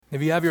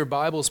If you have your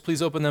Bibles,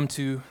 please open them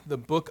to the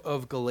book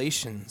of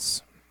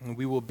Galatians. And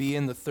we will be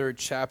in the 3rd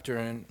chapter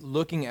and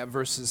looking at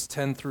verses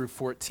 10 through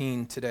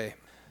 14 today.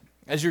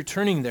 As you're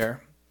turning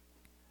there,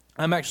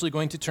 I'm actually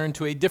going to turn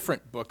to a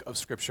different book of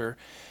Scripture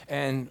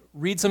and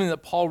read something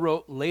that Paul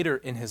wrote later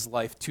in his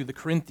life to the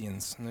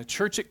Corinthians. And the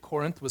church at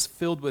Corinth was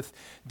filled with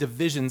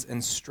divisions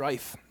and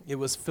strife. It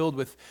was filled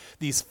with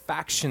these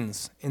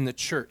factions in the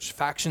church,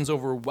 factions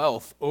over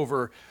wealth,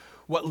 over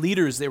what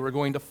leaders they were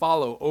going to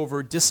follow,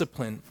 over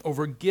discipline,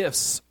 over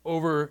gifts,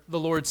 over the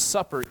Lord's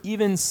Supper,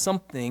 even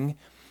something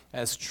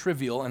as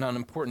trivial and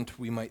unimportant,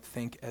 we might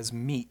think, as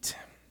meat.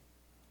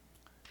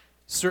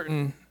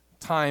 Certain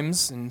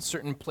times in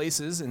certain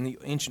places in the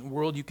ancient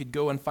world, you could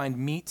go and find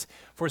meat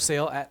for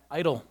sale at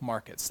idol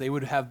markets. They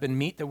would have been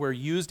meat that were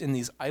used in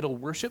these idol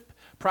worship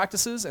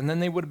practices, and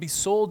then they would be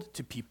sold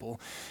to people.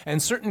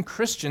 And certain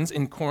Christians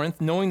in Corinth,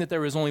 knowing that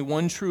there was only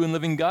one true and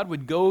living God,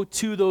 would go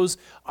to those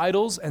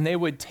idols and they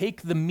would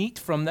take the meat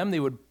from them, they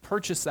would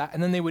purchase that,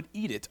 and then they would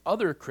eat it.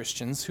 Other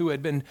Christians who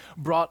had been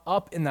brought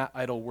up in that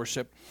idol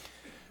worship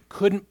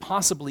couldn't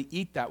possibly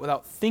eat that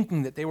without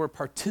thinking that they were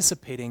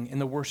participating in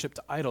the worship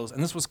to idols.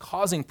 And this was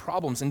causing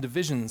problems and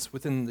divisions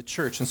within the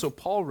church. And so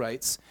Paul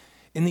writes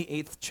in the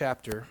 8th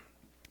chapter,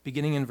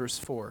 beginning in verse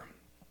 4,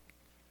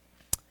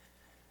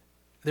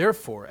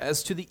 "Therefore,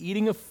 as to the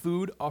eating of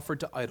food offered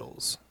to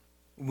idols,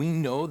 we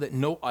know that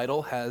no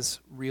idol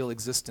has real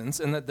existence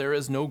and that there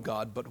is no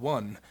God but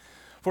one.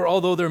 For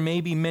although there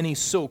may be many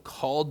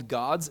so-called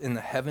gods in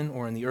the heaven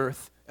or in the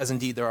earth, as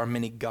indeed there are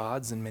many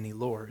gods and many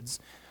lords,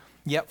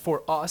 yet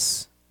for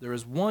us there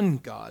is one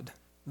God,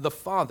 the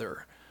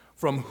Father,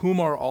 from whom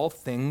are all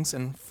things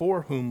and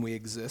for whom we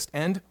exist,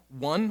 and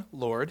one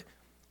Lord,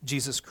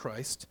 Jesus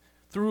Christ,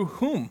 through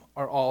whom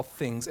are all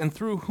things and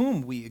through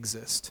whom we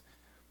exist.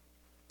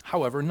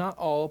 However, not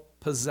all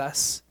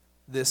possess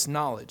this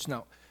knowledge."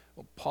 Now,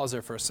 we'll pause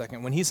there for a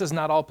second. When he says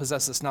not all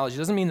possess this knowledge, it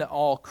doesn't mean that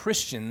all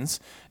Christians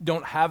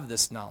don't have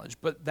this knowledge,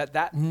 but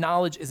that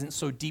knowledge isn't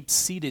so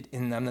deep-seated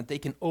in them that they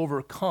can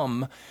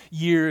overcome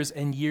years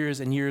and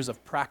years and years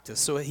of practice.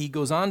 So he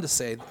goes on to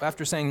say,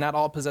 after saying not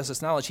all possess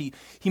this knowledge,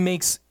 he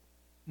makes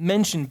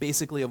mention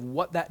basically of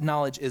what that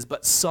knowledge is.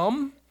 But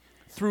some,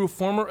 through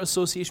former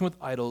association with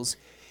idols,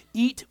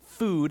 eat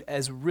food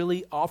as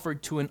really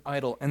offered to an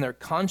idol, and their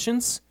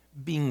conscience,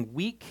 being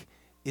weak,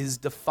 is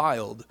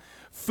defiled.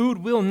 Food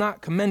will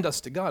not commend us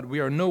to God. We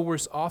are no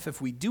worse off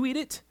if we do eat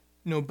it,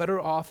 no better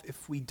off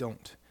if we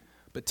don't.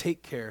 But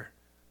take care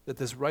that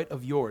this right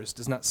of yours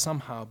does not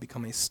somehow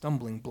become a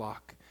stumbling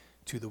block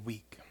to the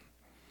weak.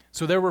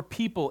 So there were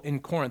people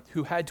in Corinth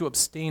who had to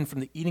abstain from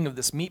the eating of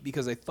this meat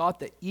because they thought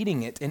that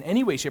eating it in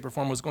any way, shape, or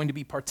form was going to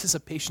be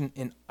participation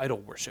in idol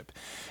worship.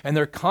 And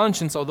their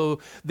conscience, although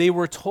they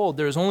were told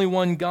there is only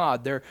one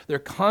God, their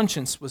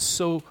conscience was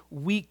so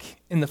weak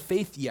in the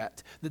faith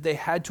yet that they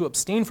had to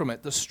abstain from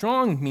it. The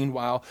strong,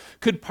 meanwhile,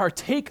 could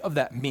partake of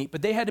that meat,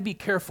 but they had to be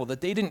careful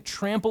that they didn't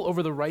trample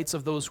over the rights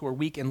of those who are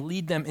weak and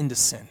lead them into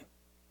sin.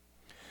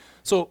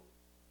 So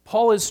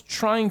Paul is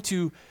trying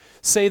to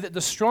say that the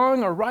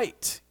strong are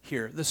right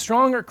here. The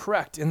strong are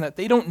correct in that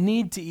they don't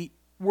need to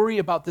worry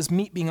about this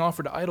meat being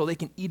offered to idol. They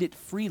can eat it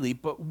freely.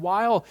 But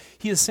while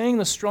he is saying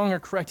the strong are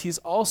correct, he's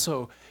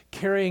also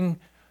caring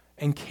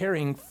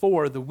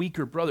for the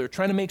weaker brother,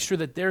 trying to make sure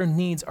that their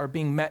needs are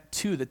being met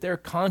too, that their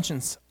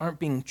conscience aren't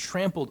being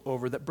trampled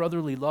over, that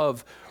brotherly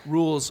love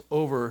rules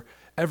over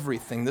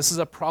everything. This is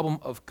a problem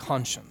of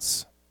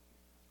conscience.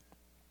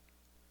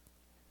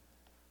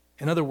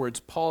 In other words,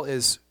 Paul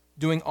is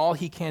doing all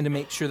he can to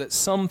make sure that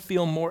some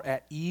feel more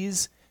at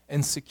ease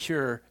and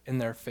secure in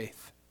their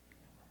faith.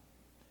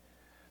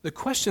 The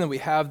question that we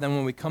have then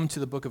when we come to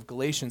the book of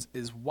Galatians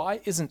is, why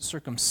isn't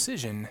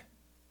circumcision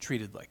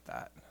treated like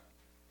that?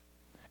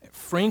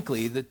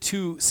 Frankly, the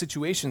two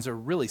situations are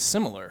really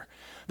similar.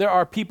 There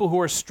are people who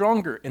are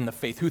stronger in the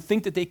faith, who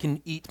think that they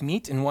can eat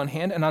meat in one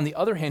hand, and on the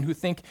other hand, who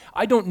think,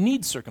 I don't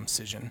need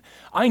circumcision.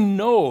 I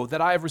know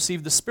that I have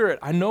received the Spirit.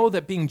 I know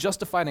that being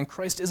justified in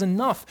Christ is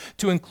enough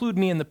to include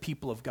me in the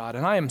people of God,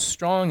 and I am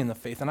strong in the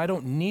faith, and I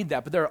don't need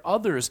that. But there are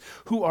others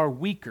who are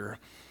weaker,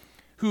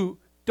 who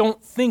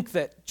don't think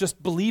that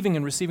just believing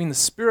and receiving the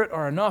Spirit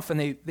are enough, and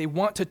they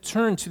want to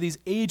turn to these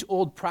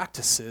age-old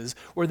practices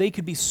where they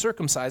could be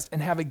circumcised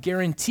and have a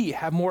guarantee,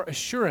 have more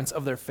assurance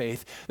of their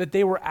faith, that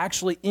they were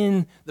actually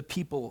in the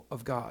people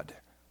of God.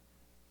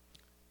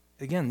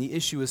 Again, the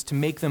issue is to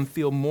make them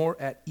feel more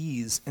at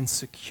ease and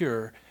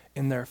secure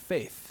in their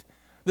faith.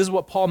 This is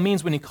what Paul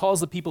means when he calls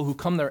the people who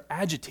come there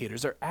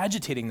agitators. They're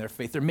agitating their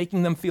faith. They're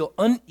making them feel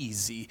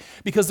uneasy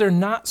because they're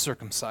not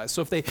circumcised.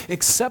 So if they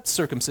accept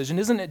circumcision,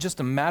 isn't it just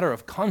a matter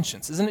of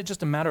conscience? Isn't it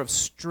just a matter of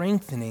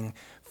strengthening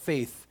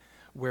faith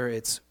where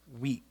it's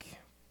weak?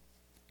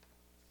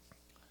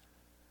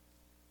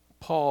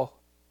 Paul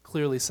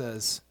clearly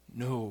says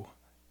no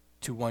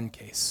to one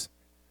case.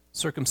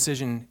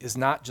 Circumcision is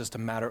not just a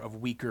matter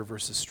of weaker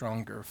versus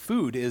stronger.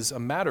 Food is a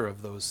matter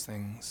of those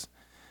things.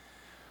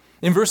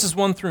 In verses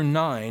 1 through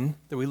 9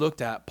 that we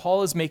looked at,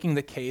 Paul is making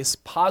the case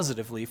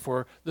positively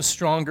for the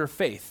stronger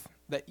faith,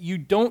 that you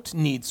don't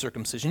need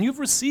circumcision. You've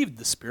received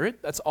the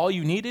Spirit. That's all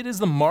you need. It is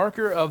the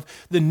marker of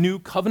the new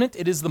covenant.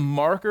 It is the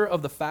marker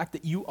of the fact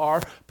that you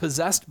are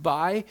possessed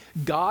by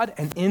God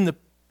and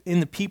in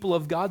the people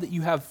of God, that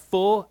you have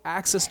full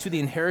access to the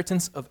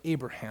inheritance of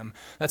Abraham.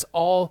 That's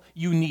all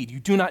you need. You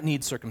do not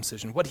need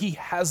circumcision. What he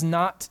has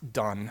not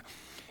done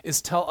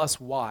is tell us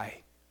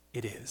why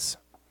it is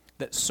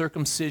that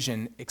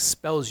circumcision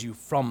expels you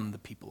from the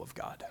people of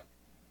God.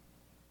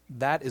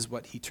 That is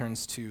what he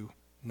turns to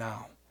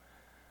now.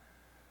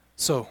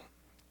 So,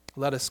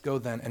 let us go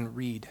then and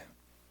read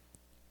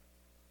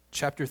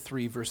chapter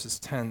 3, verses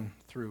 10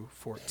 through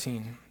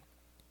 14.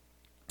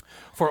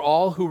 For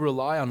all who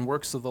rely on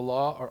works of the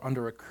law are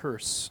under a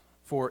curse,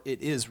 for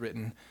it is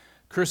written,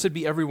 "Cursed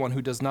be everyone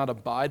who does not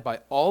abide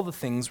by all the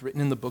things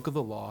written in the book of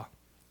the law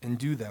and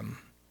do them."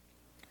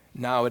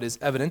 Now it is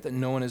evident that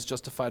no one is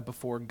justified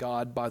before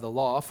God by the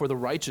law, for the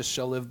righteous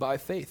shall live by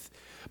faith.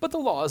 But the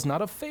law is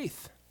not of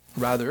faith.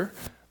 Rather,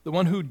 the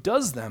one who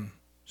does them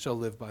shall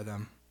live by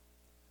them.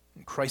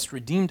 Christ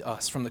redeemed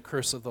us from the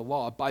curse of the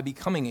law by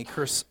becoming a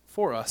curse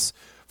for us.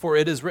 For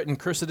it is written,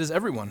 "Cursed is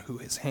everyone who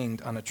is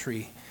hanged on a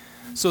tree,"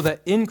 so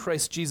that in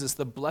Christ Jesus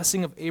the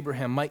blessing of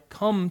Abraham might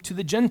come to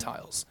the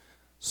Gentiles,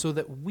 so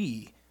that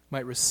we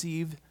might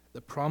receive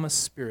the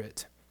promised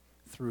Spirit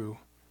through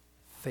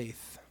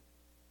faith.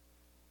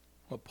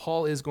 What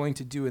Paul is going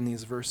to do in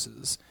these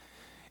verses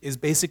is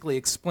basically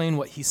explain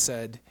what he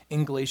said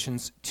in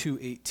Galatians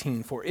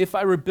 2:18. For if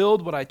I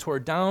rebuild what I tore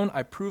down,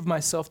 I prove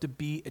myself to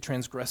be a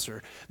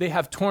transgressor. They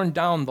have torn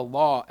down the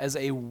law as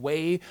a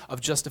way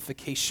of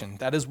justification.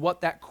 That is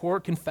what that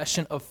core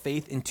confession of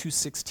faith in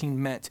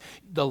 2:16 meant.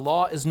 The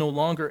law is no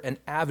longer an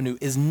avenue,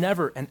 is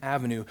never an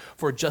avenue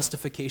for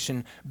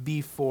justification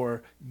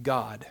before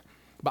God.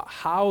 But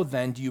how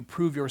then do you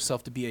prove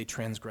yourself to be a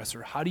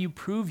transgressor? How do you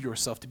prove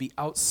yourself to be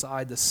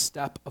outside the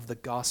step of the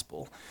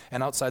gospel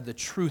and outside the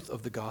truth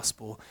of the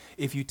gospel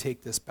if you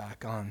take this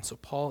back on? So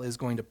Paul is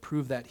going to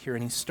prove that here,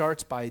 and he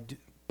starts by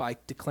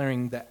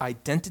declaring that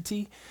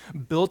identity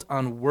built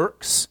on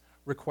works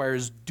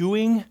requires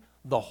doing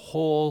the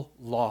whole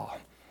law.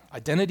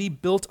 Identity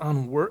built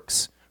on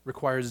works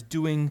requires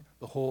doing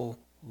the whole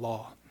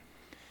law.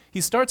 He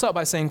starts out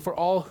by saying, for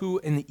all who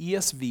in the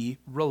ESV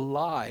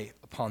rely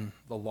upon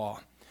the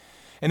law.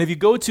 And if you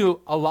go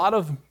to a lot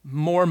of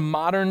more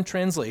modern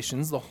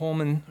translations, the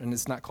Holman, and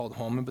it's not called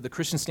Holman, but the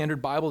Christian Standard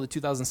Bible, the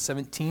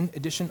 2017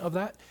 edition of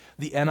that,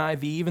 the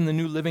NIV, even the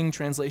New Living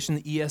Translation,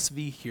 the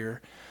ESV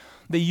here,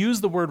 they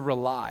use the word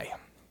rely.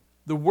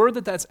 The word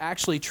that's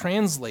actually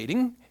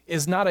translating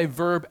is not a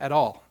verb at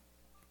all.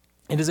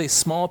 It is a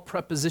small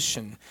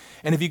preposition.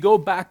 And if you go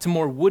back to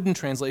more wooden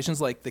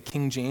translations like the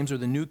King James or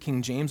the New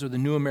King James or the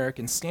New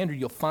American Standard,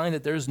 you'll find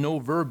that there's no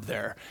verb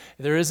there.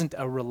 There isn't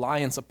a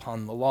reliance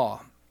upon the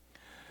law.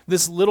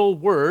 This little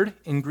word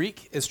in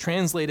Greek is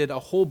translated a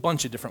whole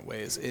bunch of different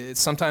ways. It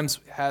sometimes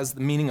has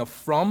the meaning of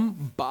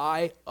from,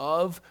 by,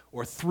 of,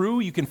 or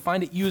through. You can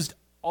find it used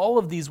all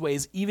of these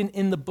ways, even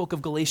in the book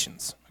of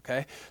Galatians.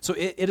 Okay, so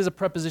it is a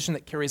preposition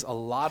that carries a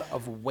lot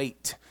of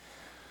weight.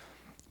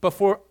 But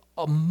for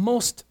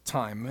most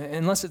time,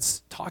 unless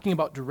it's talking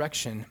about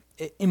direction,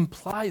 it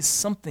implies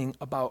something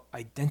about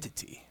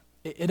identity.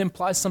 It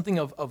implies something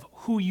of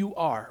who you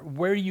are,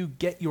 where you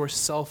get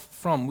yourself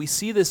from. We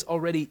see this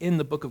already in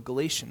the book of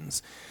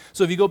Galatians.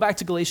 So if you go back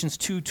to Galatians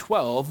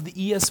 2:12, the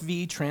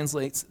ESV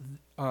translates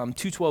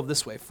 2:12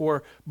 this way: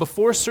 For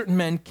before certain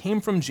men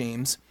came from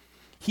James,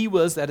 he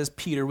was, that is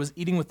Peter, was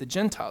eating with the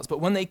Gentiles. But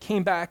when they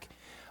came,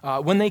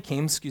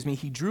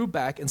 he drew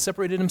back and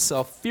separated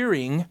himself,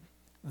 fearing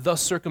the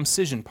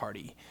circumcision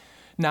party.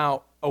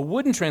 Now, a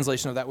wooden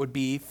translation of that would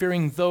be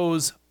fearing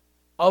those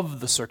of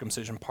the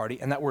circumcision party,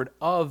 and that word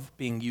of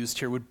being used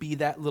here would be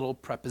that little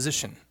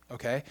preposition,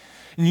 okay?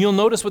 And you'll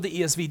notice what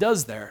the ESV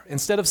does there.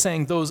 Instead of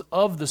saying those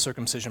of the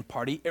circumcision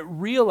party, it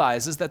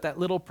realizes that that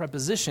little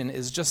preposition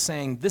is just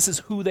saying this is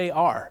who they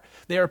are.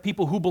 They are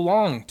people who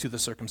belong to the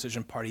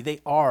circumcision party.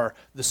 They are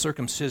the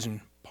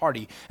circumcision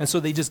party. And so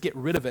they just get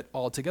rid of it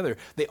altogether.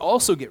 They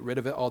also get rid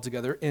of it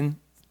altogether in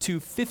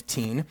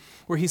 2:15,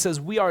 where he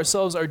says, we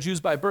ourselves are Jews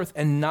by birth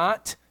and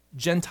not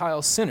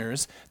Gentile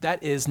sinners.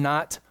 That is,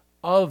 not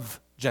of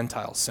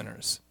Gentile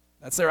sinners.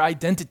 That's their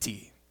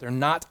identity. They're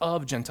not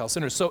of Gentile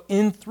sinners. So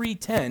in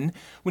 3:10,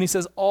 when he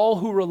says all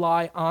who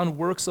rely on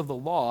works of the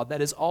law,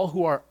 that is all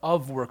who are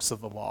of works of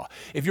the law.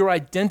 If your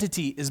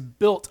identity is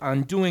built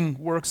on doing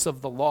works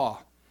of the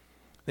law,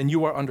 then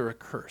you are under a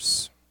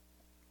curse.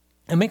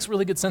 It makes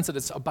really good sense that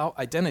it's about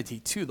identity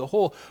too. The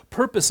whole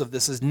purpose of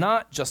this is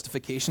not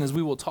justification, as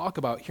we will talk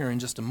about here in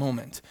just a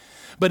moment,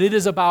 but it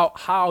is about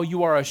how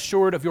you are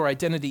assured of your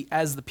identity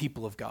as the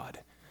people of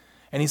God.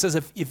 And he says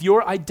if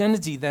your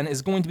identity then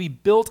is going to be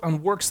built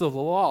on works of the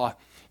law,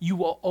 you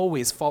will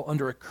always fall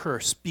under a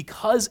curse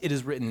because it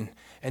is written.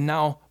 And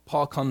now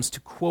Paul comes to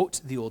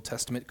quote the Old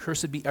Testament,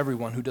 "Cursed be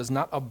everyone who does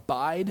not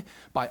abide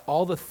by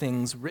all the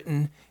things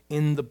written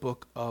in the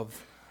book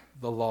of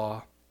the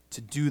law to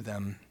do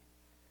them."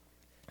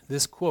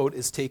 This quote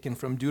is taken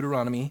from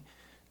Deuteronomy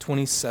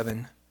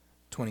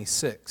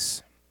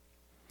 27:26.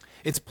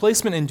 Its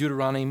placement in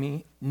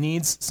Deuteronomy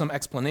needs some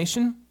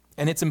explanation,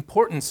 and its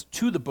importance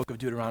to the book of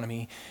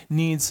Deuteronomy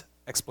needs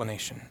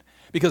explanation.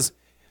 Because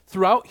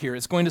throughout here,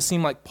 it's going to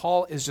seem like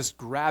Paul is just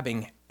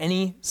grabbing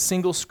any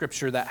single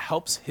scripture that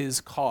helps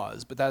his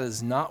cause, but that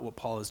is not what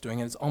Paul is doing,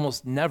 and it's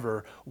almost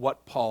never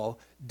what Paul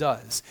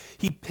does.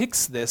 He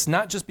picks this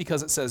not just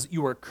because it says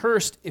you are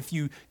cursed if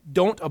you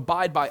don't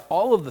abide by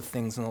all of the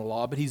things in the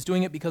law, but he's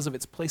doing it because of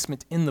its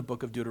placement in the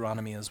book of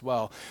Deuteronomy as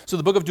well. So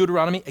the book of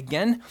Deuteronomy,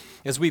 again,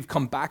 as we've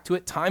come back to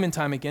it time and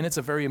time again, it's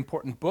a very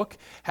important book,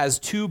 has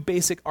two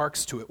basic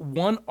arcs to it.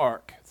 One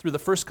arc through the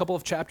first couple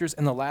of chapters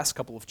and the last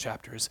couple of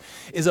chapters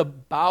is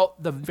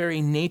about the very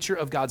nature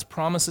of God's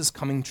promises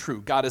coming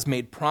true. God has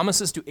made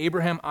promises to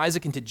Abraham,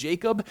 Isaac, and to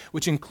Jacob,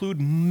 which include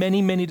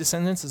many, many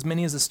descendants, as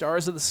many as the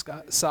stars of the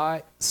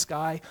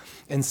sky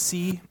and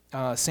sea,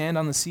 sand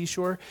on the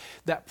seashore.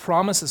 That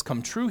promise has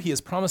come true. He has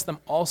promised them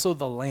also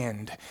the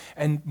land.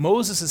 And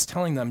Moses is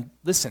telling them,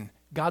 listen,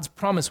 God's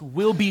promise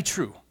will be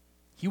true.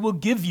 He will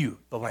give you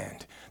the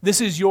land. This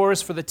is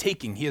yours for the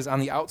taking. He is on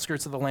the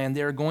outskirts of the land.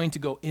 They are going to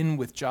go in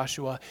with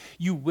Joshua.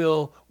 You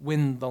will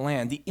win the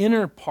land. The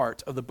inner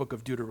part of the book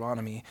of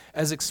Deuteronomy,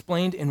 as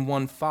explained in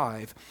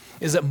 1:5,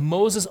 is that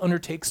Moses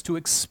undertakes to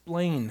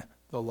explain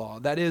the law.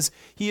 That is,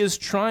 he is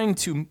trying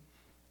to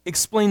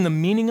explain the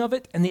meaning of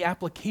it and the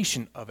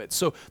application of it.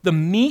 So the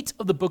meat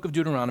of the book of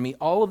Deuteronomy,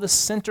 all of the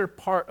center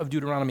part of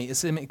Deuteronomy,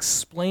 is him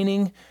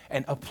explaining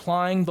and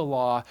applying the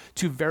law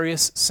to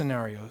various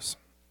scenarios.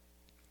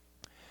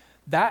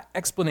 That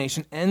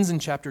explanation ends in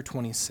chapter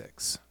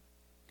 26.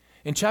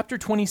 In chapter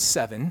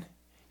 27,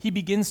 he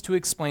begins to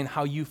explain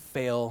how you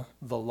fail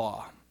the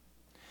law.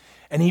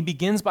 And he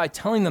begins by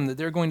telling them that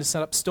they're going to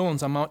set up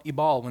stones on Mount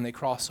Ebal when they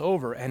cross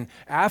over. And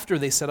after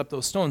they set up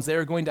those stones, they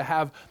are going to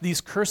have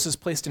these curses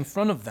placed in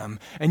front of them.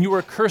 And you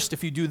are cursed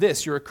if you do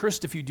this. You're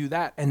cursed if you do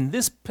that. And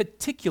this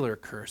particular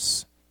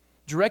curse,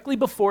 directly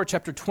before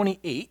chapter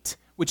 28,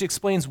 which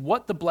explains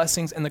what the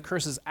blessings and the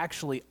curses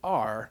actually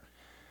are,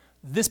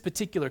 this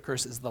particular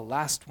curse is the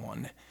last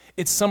one.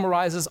 It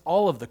summarizes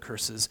all of the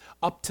curses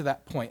up to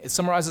that point. It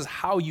summarizes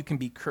how you can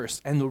be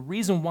cursed. And the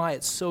reason why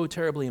it's so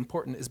terribly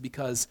important is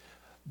because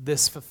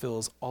this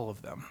fulfills all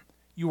of them.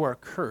 You are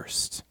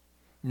cursed,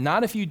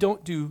 not if you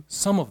don't do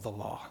some of the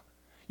law.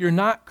 You're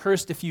not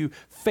cursed if you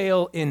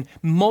fail in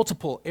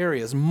multiple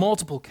areas,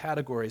 multiple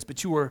categories,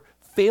 but you are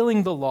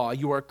failing the law.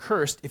 You are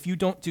cursed if you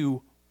don't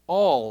do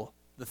all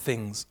the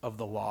things of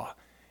the law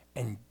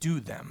and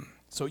do them.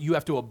 So you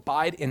have to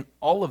abide in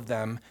all of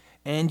them,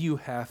 and you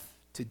have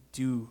to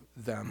do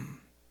them.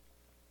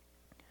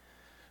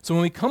 So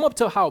when we come up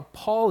to how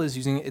Paul is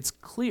using it, it's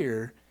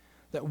clear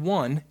that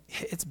one,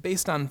 it's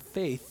based on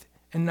faith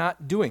and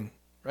not doing,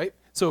 right?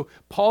 So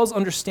Paul's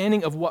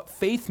understanding of what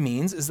faith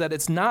means is that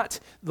it's not,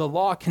 the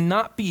law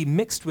cannot be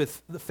mixed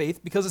with the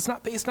faith because it's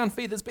not based on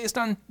faith, it's based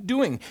on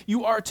doing.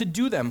 You are to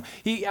do them.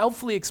 He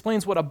helpfully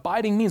explains what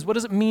abiding means. What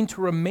does it mean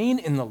to remain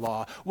in the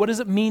law? What does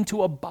it mean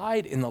to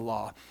abide in the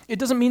law? It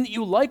doesn't mean that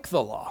you like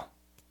the law.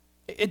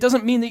 It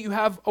doesn't mean that you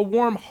have a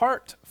warm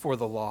heart for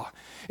the law.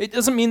 It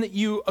doesn't mean that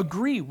you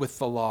agree with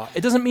the law.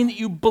 It doesn't mean that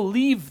you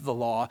believe the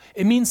law.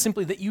 It means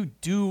simply that you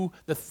do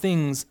the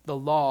things the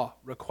law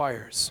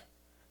requires.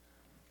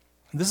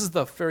 This is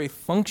the very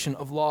function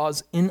of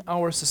laws in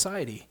our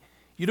society.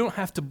 You don't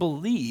have to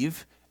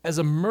believe as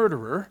a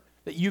murderer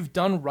that you've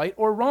done right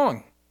or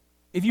wrong.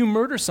 If you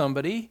murder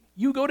somebody,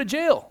 you go to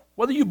jail.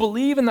 Whether you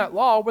believe in that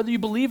law, whether you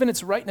believe in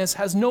its rightness,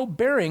 has no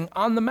bearing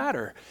on the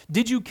matter.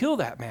 Did you kill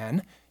that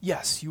man?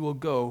 Yes, you will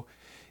go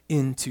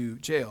into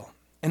jail.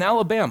 In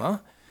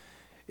Alabama,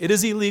 it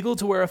is illegal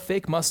to wear a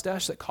fake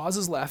mustache that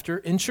causes laughter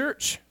in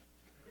church.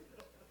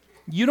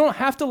 You don't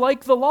have to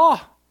like the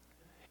law.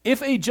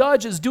 If a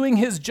judge is doing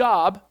his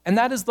job, and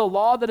that is the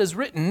law that is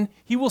written,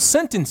 he will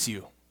sentence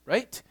you,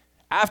 right?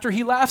 After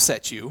he laughs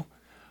at you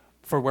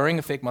for wearing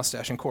a fake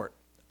mustache in court.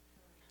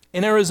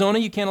 In Arizona,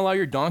 you can't allow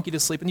your donkey to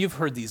sleep, and you've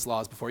heard these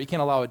laws before. You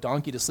can't allow a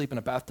donkey to sleep in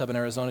a bathtub in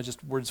Arizona,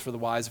 just words for the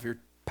wise if you're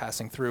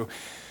passing through.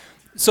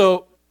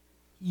 So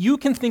you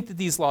can think that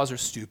these laws are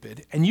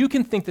stupid, and you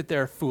can think that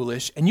they're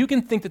foolish, and you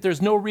can think that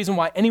there's no reason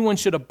why anyone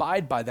should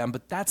abide by them,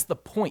 but that's the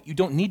point. You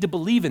don't need to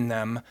believe in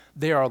them.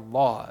 They are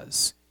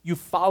laws. You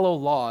follow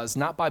laws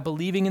not by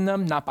believing in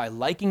them, not by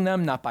liking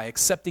them, not by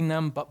accepting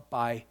them, but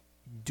by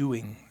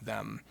doing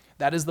them.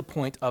 That is the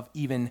point of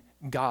even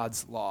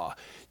God's law.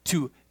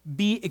 To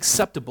be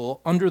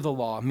acceptable under the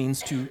law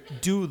means to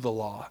do the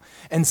law.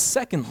 And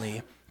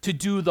secondly, to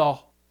do the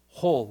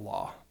whole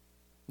law,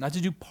 not to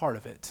do part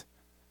of it.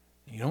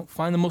 You don't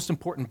find the most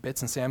important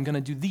bits and say, I'm going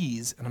to do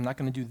these and I'm not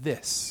going to do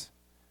this.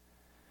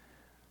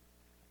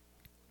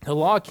 The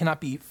law cannot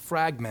be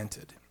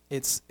fragmented.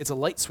 It's a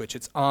light switch.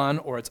 It's on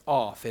or it's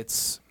off.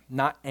 It's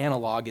not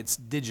analog, it's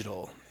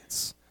digital.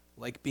 It's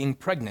like being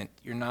pregnant.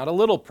 You're not a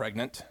little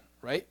pregnant,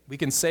 right? We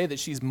can say that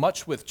she's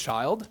much with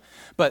child,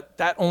 but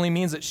that only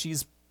means that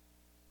she's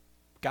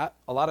got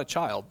a lot of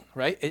child,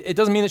 right? It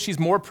doesn't mean that she's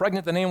more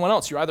pregnant than anyone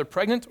else. You're either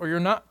pregnant or you're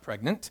not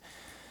pregnant.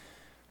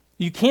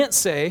 You can't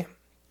say,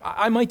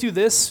 I might do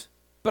this,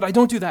 but I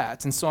don't do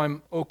that, and so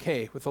I'm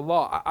okay with the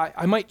law.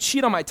 I might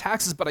cheat on my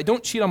taxes, but I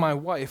don't cheat on my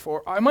wife.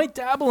 Or I might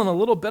dabble in a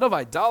little bit of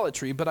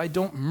idolatry, but I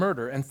don't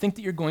murder, and think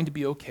that you're going to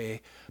be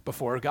okay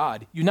before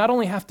God. You not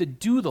only have to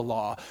do the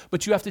law,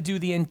 but you have to do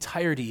the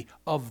entirety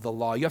of the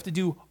law. You have to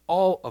do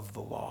all of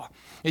the law.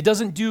 It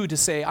doesn't do to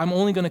say, I'm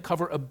only going to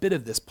cover a bit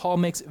of this. Paul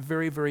makes it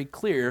very, very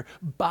clear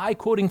by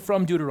quoting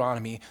from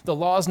Deuteronomy, the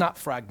law is not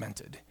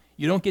fragmented.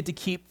 You don't get to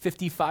keep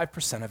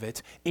 55% of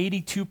it,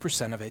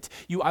 82% of it.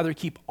 You either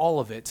keep all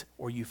of it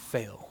or you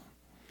fail.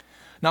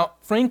 Now,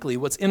 frankly,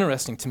 what's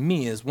interesting to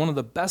me is one of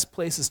the best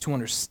places to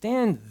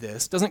understand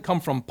this doesn't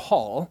come from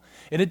Paul,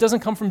 and it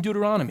doesn't come from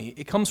Deuteronomy.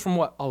 It comes from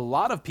what a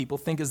lot of people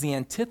think is the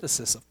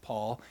antithesis of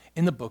Paul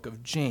in the book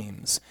of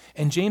James.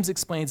 And James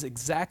explains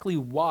exactly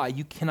why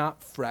you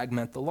cannot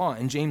fragment the law.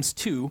 In James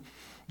 2,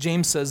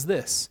 James says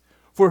this,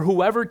 "For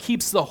whoever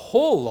keeps the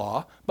whole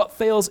law but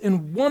fails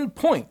in one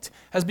point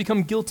has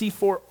become guilty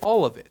for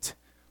all of it.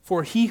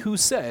 For he who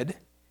said,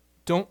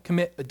 'Don't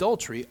commit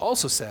adultery,'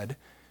 also said,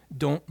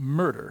 'Don't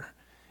murder.'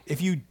 If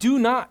you do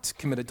not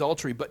commit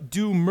adultery but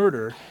do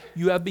murder,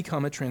 you have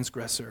become a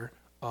transgressor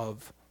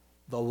of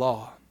the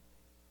law."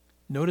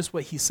 Notice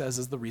what he says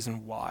is the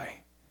reason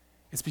why.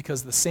 It's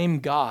because the same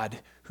God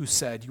who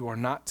said you are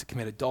not to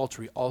commit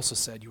adultery also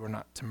said you are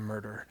not to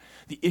murder.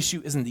 The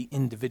issue isn't the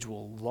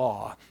individual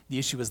law. The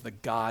issue is the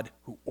God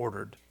who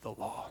ordered the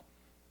law.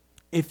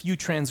 If you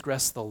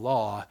transgress the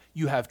law,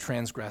 you have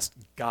transgressed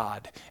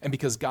God. And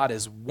because God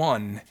is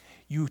one,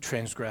 you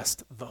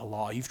transgressed the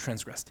law. You've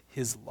transgressed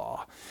his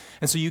law.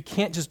 And so you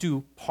can't just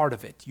do part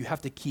of it. You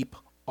have to keep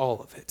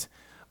all of it.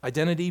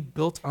 Identity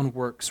built on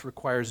works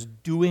requires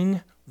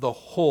doing the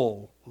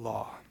whole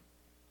law.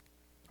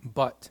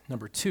 But,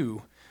 number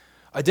two,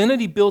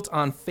 identity built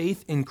on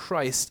faith in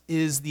Christ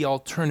is the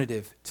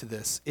alternative to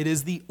this. It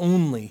is the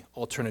only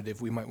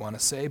alternative, we might want to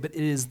say, but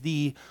it is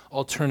the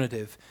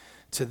alternative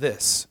to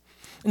this.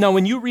 Now,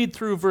 when you read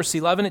through verse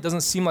 11, it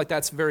doesn't seem like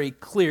that's very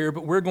clear,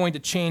 but we're going to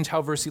change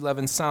how verse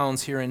 11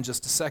 sounds here in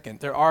just a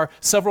second. There are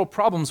several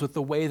problems with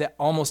the way that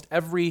almost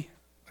every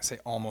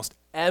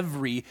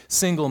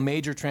single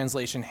major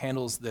translation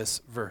handles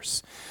this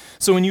verse.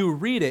 So when you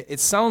read it, it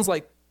sounds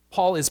like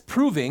Paul is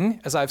proving,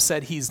 as I've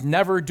said, he's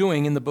never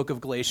doing in the book of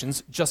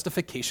Galatians,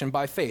 justification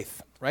by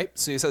faith, right?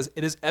 So he says,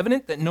 "It is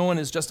evident that no one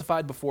is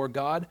justified before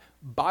God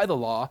by the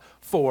law,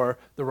 for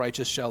the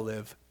righteous shall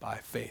live by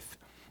faith."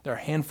 There are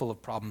a handful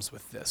of problems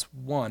with this.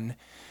 One,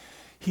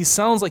 he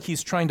sounds like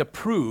he's trying to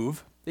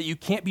prove that you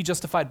can't be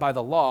justified by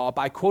the law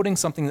by quoting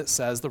something that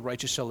says the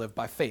righteous shall live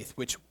by faith,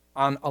 which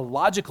on a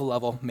logical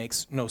level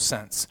makes no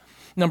sense.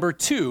 Number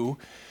two,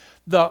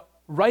 the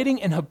writing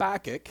in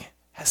Habakkuk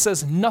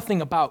says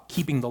nothing about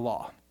keeping the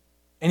law.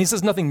 And he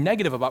says nothing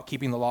negative about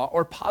keeping the law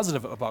or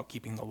positive about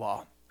keeping the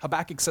law.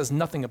 Habakkuk says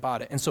nothing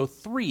about it. And so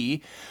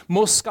three,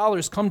 most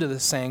scholars come to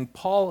this saying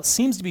Paul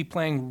seems to be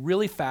playing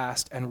really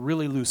fast and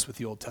really loose with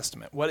the Old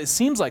Testament. What it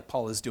seems like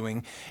Paul is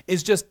doing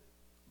is just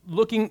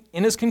looking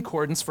in his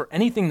concordance for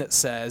anything that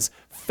says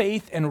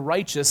faith and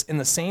righteous in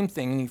the same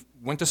thing. And he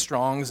went to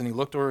Strong's and he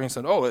looked over and he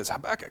said, "Oh, it's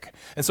Habakkuk."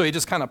 And so he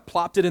just kind of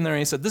plopped it in there and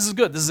he said, "This is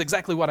good. This is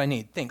exactly what I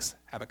need. Thanks,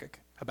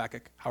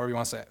 Habakkuk, however you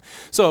want to say it."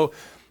 So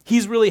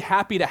he's really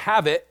happy to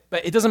have it,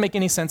 but it doesn't make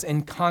any sense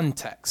in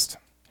context.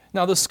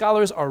 Now, those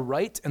scholars are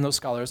right and those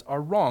scholars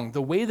are wrong.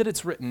 The way that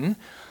it's written,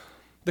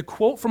 the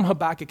quote from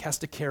Habakkuk has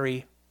to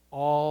carry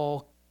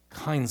all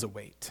kinds of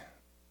weight.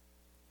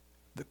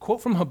 The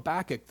quote from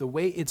Habakkuk, the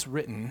way it's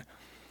written,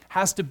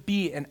 has to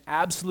be an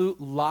absolute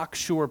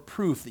lock-sure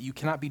proof that you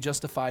cannot be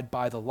justified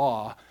by the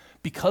law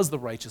because the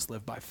righteous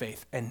live by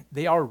faith. And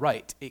they are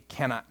right. It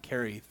cannot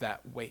carry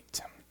that weight.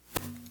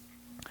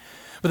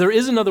 But there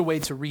is another way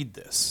to read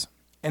this,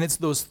 and it's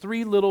those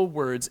three little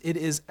words, "it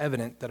is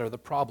evident," that are the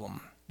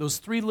problem. Those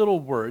three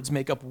little words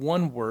make up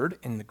one word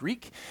in the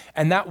Greek,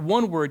 and that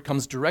one word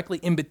comes directly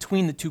in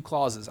between the two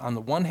clauses. On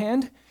the one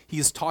hand, he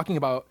is talking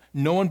about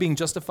no one being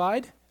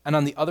justified, and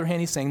on the other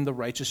hand, he's saying the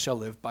righteous shall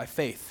live by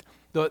faith.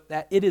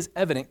 That "it is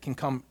evident" can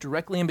come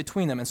directly in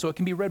between them, and so it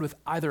can be read with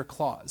either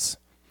clause.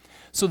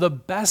 So the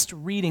best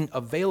reading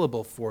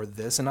available for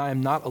this, and I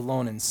am not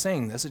alone in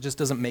saying this, it just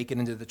doesn't make it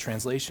into the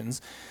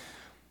translations.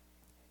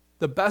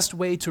 The best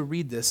way to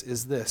read this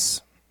is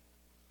this: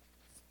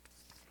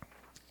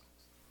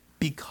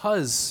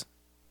 because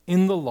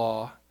in the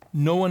law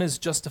no one is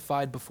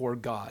justified before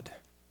God,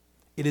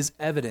 it is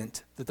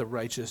evident that the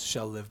righteous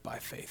shall live by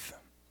faith.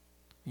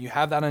 You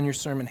have that on your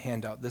sermon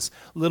handout, this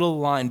little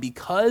line,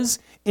 because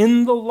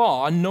in the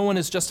law no one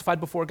is justified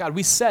before God.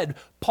 We said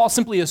Paul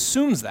simply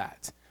assumes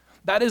that.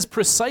 That is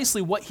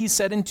precisely what he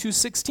said in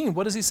 2:16.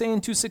 What does he say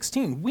in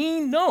 2:16? We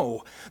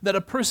know that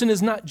a person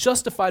is not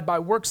justified by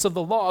works of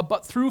the law,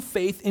 but through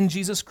faith in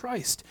Jesus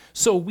Christ.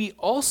 So we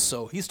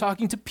also, he's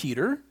talking to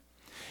Peter,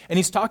 and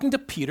he's talking to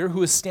Peter,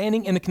 who is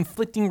standing in a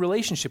conflicting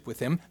relationship with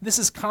him. This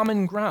is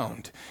common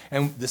ground.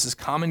 And this is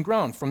common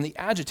ground from the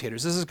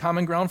agitators. This is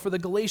common ground for the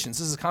Galatians.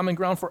 This is common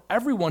ground for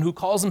everyone who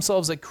calls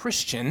themselves a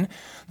Christian,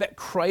 that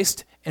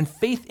Christ and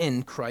faith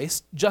in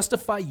Christ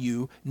justify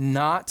you,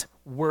 not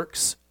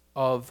works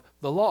of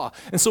the law.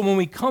 And so when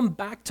we come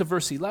back to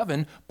verse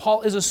 11,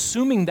 Paul is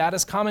assuming that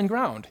as common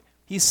ground.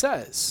 He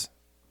says,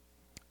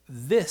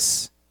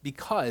 this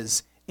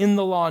because in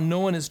the law no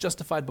one is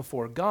justified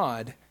before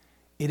God,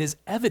 it is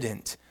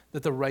evident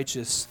that the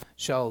righteous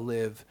shall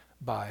live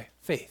by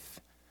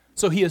faith.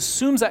 So he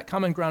assumes that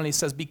common ground and he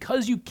says,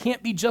 because you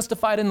can't be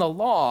justified in the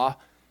law,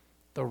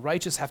 the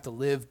righteous have to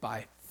live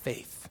by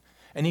faith.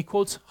 And he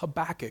quotes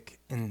Habakkuk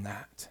in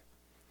that.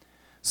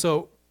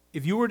 So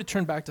if you were to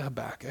turn back to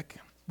Habakkuk,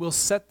 we'll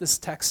set this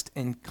text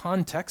in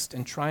context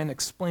and try and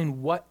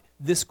explain what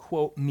this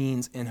quote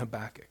means in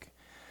Habakkuk.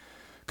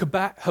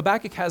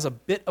 Habakkuk has a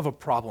bit of a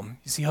problem.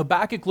 You see,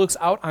 Habakkuk looks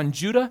out on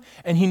Judah,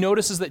 and he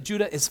notices that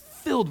Judah is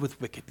filled with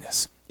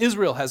wickedness.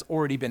 Israel has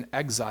already been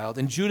exiled,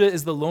 and Judah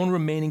is the lone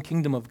remaining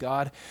kingdom of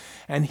God,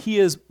 and he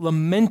is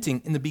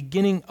lamenting in the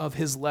beginning of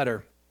his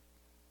letter.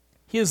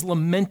 He is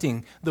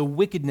lamenting the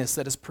wickedness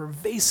that is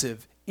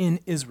pervasive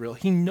in Israel.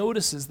 He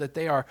notices that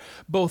they are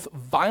both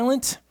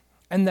violent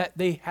and that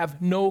they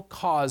have no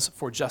cause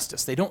for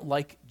justice. They don't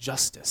like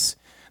justice.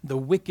 The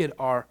wicked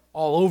are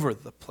all over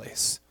the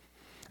place.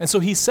 And so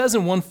he says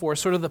in 1:4,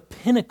 sort of the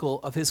pinnacle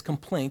of his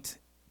complaint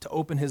to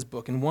open his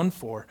book in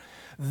 1:4,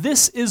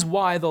 this is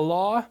why the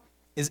law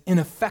is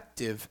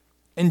ineffective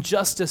and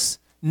justice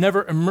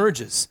never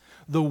emerges.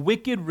 The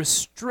wicked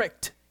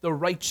restrict the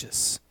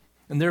righteous,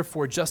 and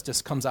therefore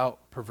justice comes out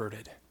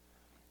perverted.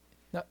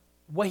 Now,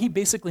 what he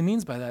basically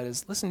means by that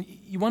is, listen,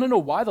 you want to know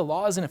why the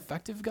law is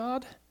ineffective,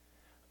 God?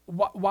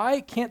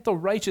 Why can't the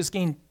righteous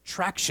gain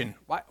traction?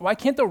 Why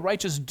can't the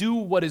righteous do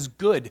what is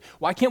good?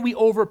 Why can't we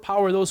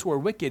overpower those who are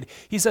wicked?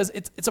 He says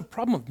it's a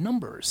problem of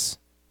numbers.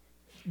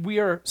 We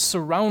are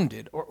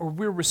surrounded or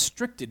we're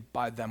restricted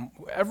by them.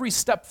 Every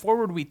step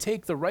forward we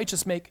take, the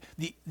righteous make,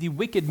 the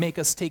wicked make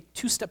us take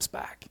 2 steps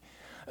back.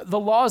 The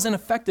law is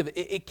ineffective.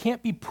 It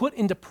can't be put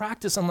into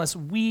practice unless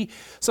we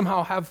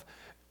somehow have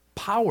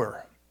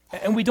power,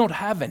 and we don't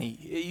have any.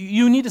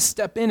 You need to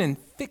step in and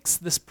fix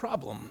this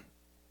problem.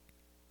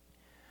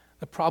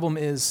 The problem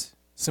is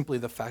simply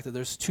the fact that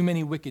there's too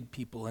many wicked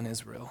people in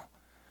Israel.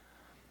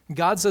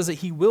 God says that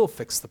he will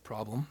fix the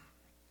problem,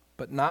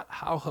 but not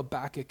how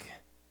Habakkuk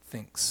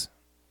thinks.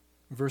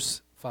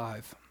 Verse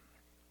 5,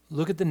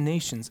 look at the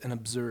nations and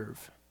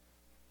observe.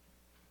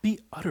 Be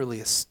utterly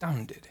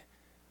astounded.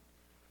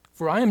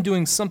 For I am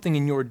doing something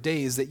in your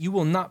days that you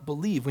will not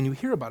believe when you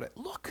hear about it.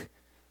 Look,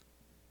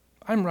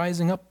 I'm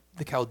rising up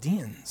the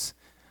Chaldeans,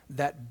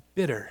 that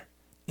bitter,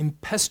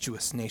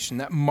 impetuous nation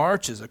that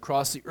marches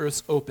across the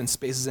earth's open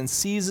spaces and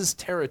seizes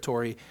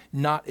territory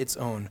not its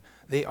own.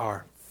 They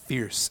are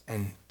fierce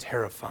and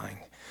terrifying.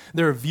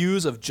 Their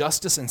views of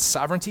justice and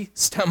sovereignty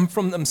stem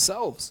from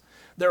themselves.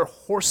 Their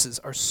horses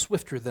are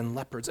swifter than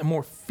leopards and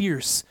more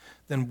fierce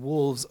than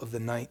wolves of the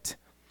night.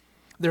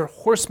 Their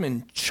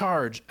horsemen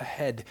charge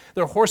ahead.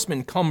 Their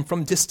horsemen come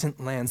from distant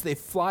lands. They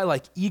fly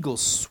like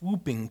eagles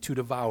swooping to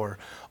devour.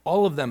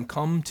 All of them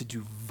come to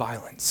do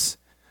violence.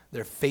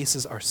 Their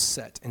faces are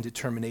set in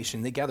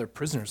determination. They gather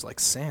prisoners like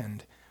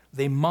sand.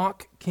 They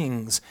mock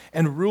kings,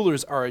 and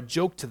rulers are a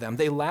joke to them.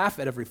 They laugh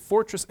at every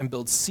fortress and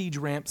build siege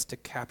ramps to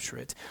capture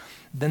it.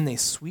 Then they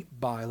sweep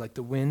by like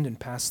the wind and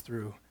pass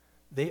through.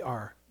 They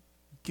are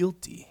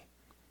guilty.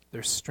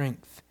 Their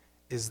strength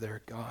is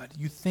their God.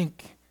 You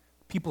think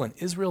people in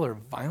Israel are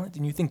violent,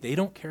 and you think they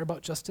don't care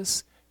about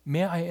justice?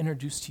 May I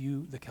introduce to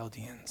you the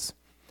Chaldeans,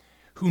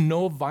 who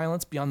know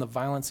violence beyond the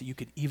violence that you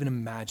could even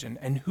imagine,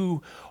 and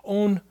who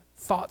own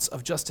thoughts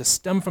of justice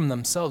stem from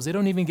themselves. They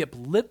don't even give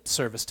lip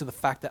service to the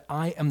fact that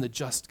I am the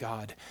just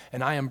God,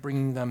 and I am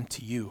bringing them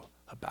to you,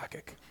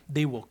 Habakkuk.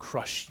 They will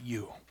crush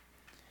you.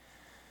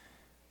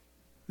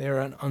 They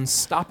are an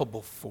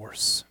unstoppable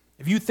force.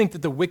 If you think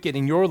that the wicked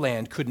in your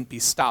land couldn't be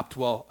stopped,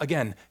 well,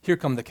 again, here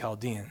come the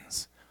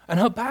Chaldeans. And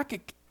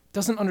Habakkuk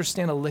doesn't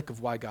understand a lick of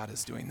why God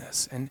is doing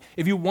this. And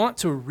if you want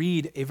to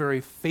read a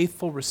very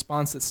faithful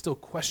response that still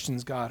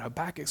questions God,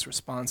 Habakkuk's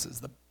response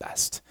is the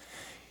best.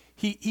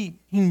 He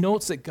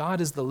notes that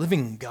God is the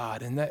living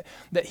God and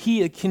that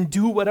he can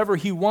do whatever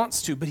he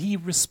wants to, but he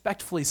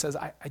respectfully says,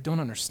 I don't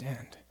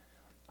understand.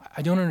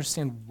 I don't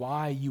understand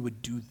why you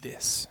would do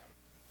this.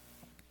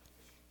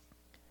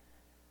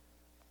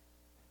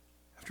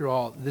 After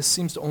all, this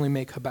seems to only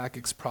make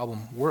Habakkuk's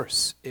problem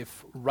worse.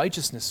 If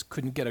righteousness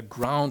couldn't get a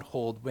ground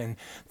hold when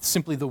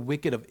simply the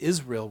wicked of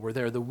Israel were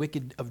there, the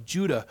wicked of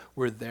Judah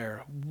were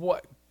there,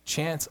 what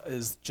chance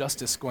is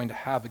justice going to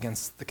have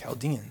against the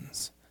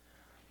Chaldeans?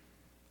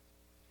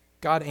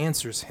 God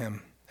answers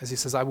him as he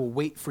says, I will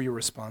wait for your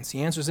response.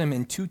 He answers him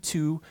in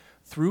 2:2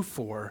 through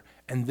 4,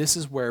 and this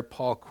is where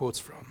Paul quotes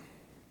from.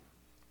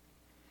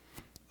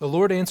 The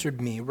Lord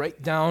answered me,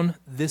 write down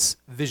this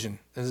vision.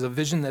 This is a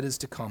vision that is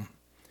to come.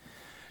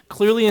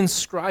 Clearly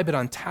inscribe it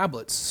on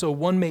tablets so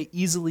one may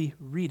easily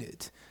read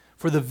it.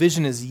 For the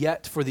vision is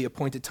yet for the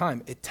appointed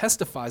time. It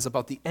testifies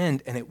about the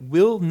end, and it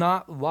will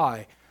not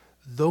lie.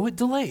 Though it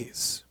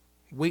delays,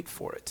 wait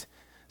for it,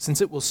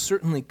 since it will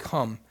certainly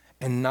come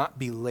and not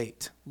be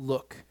late.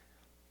 Look,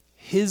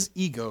 his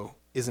ego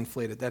is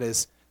inflated. That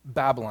is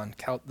Babylon,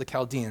 the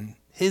Chaldean.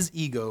 His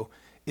ego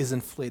is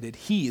inflated.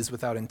 He is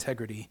without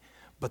integrity,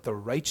 but the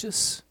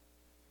righteous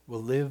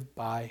will live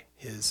by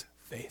his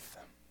faith.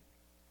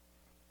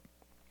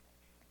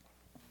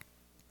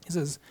 He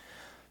says,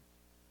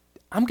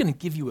 I'm going to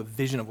give you a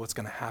vision of what's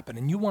going to happen,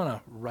 and you want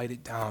to write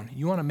it down.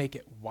 You want to make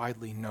it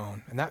widely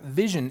known. And that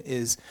vision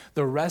is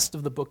the rest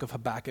of the book of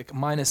Habakkuk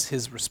minus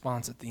his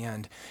response at the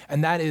end.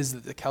 And that is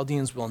that the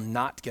Chaldeans will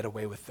not get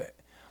away with it.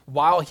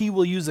 While he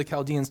will use the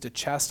Chaldeans to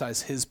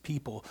chastise his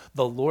people,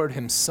 the Lord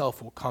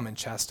himself will come and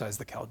chastise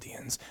the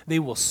Chaldeans. They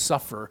will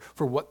suffer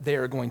for what they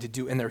are going to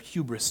do in their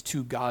hubris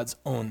to God's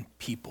own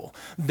people.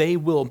 They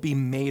will be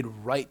made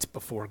right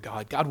before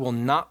God. God will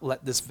not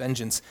let this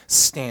vengeance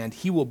stand.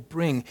 He will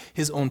bring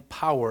his own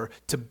power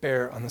to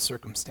bear on the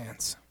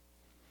circumstance.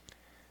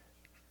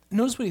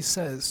 Notice what he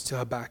says to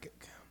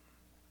Habakkuk.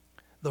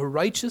 The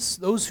righteous,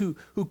 those who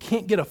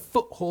can't get a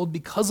foothold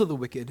because of the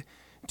wicked,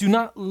 do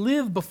not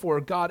live before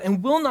God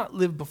and will not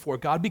live before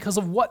God because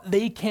of what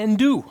they can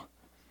do.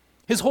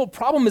 His whole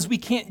problem is we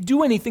can't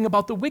do anything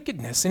about the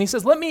wickedness. And he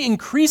says, let me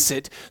increase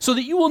it so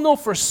that you will know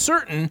for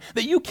certain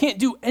that you can't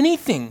do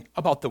anything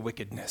about the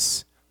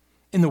wickedness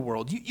in the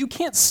world. You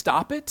can't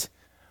stop it,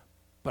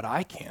 but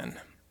I can,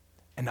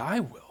 and I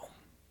will.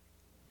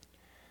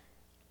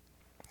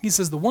 He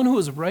says the one who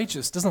is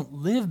righteous doesn't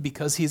live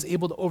because he is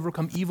able to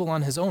overcome evil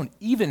on his own.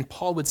 Even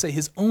Paul would say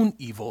his own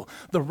evil.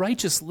 The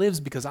righteous lives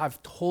because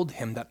I've told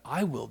him that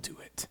I will do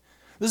it.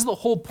 This is the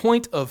whole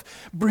point of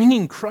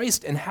bringing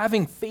Christ and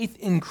having faith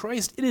in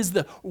Christ. It is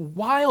the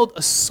wild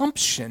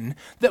assumption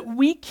that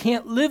we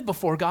can't live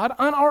before God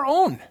on our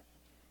own.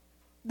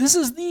 This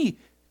is the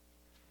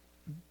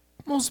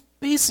most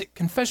basic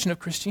confession of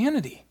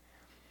Christianity.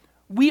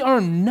 We are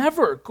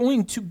never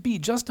going to be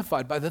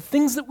justified by the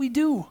things that we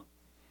do.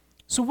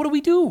 So what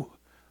do?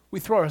 We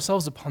throw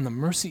ourselves upon the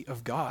mercy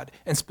of God,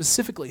 and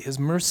specifically his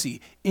mercy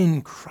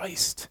in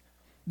Christ.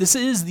 This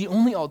is the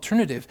only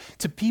alternative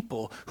to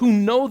people who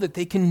know that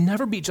they can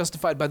never be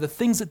justified by the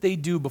things that they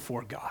do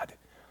before God.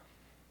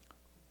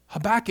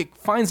 Habakkuk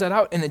finds that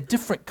out in a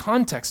different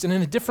context and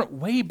in a different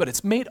way, but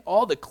it's made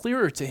all the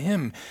clearer to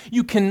him.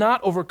 You cannot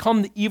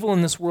overcome the evil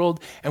in this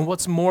world, and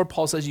what's more,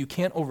 Paul says you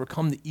can't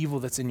overcome the evil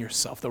that's in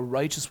yourself. The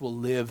righteous will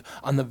live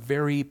on the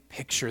very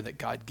picture that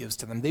God gives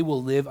to them. They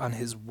will live on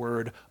his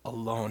word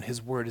alone.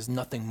 His word is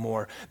nothing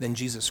more than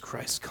Jesus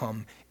Christ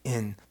come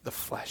in the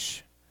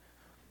flesh.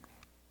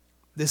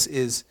 This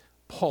is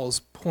Paul's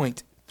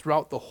point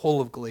throughout the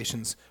whole of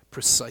Galatians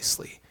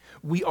precisely.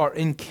 We are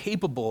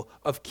incapable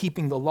of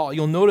keeping the law.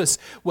 You'll notice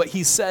what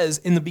he says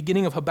in the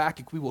beginning of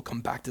Habakkuk. We will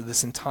come back to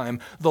this in time.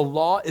 The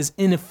law is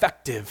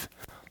ineffective.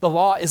 The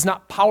law is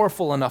not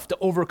powerful enough to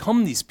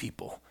overcome these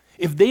people.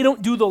 If they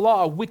don't do the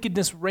law,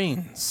 wickedness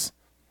reigns.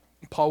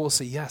 Paul will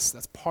say, yes,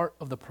 that's part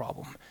of the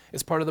problem.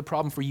 It's part of the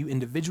problem for you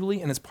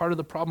individually, and it's part of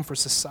the problem for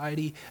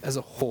society as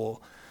a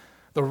whole.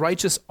 The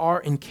righteous are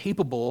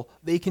incapable.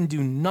 They can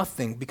do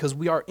nothing because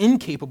we are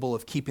incapable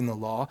of keeping the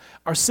law.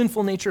 Our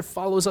sinful nature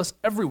follows us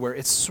everywhere.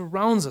 It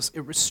surrounds us.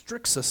 It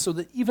restricts us so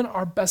that even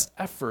our best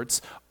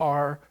efforts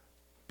are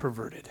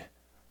perverted.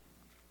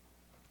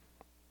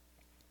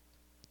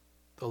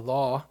 The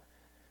law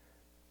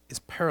is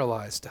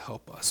paralyzed to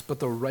help us, but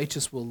the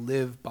righteous will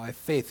live by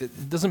faith.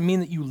 It doesn't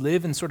mean that you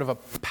live in sort of a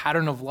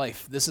pattern of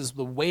life. This is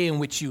the way in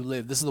which you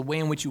live. This is the way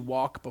in which you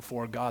walk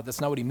before God. That's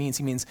not what he means.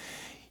 He means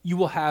you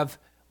will have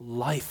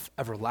life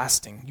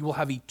everlasting. You will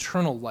have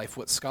eternal life,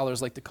 what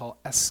scholars like to call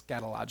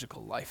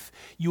eschatological life.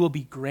 You will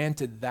be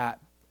granted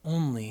that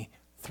only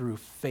through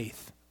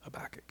faith,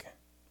 Habakkuk.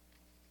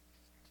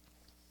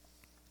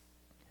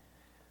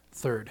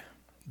 Third,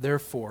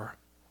 therefore,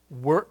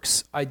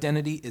 works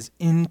identity is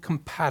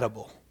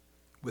incompatible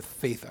with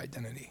faith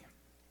identity.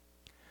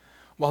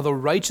 While the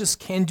righteous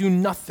can do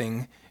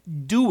nothing,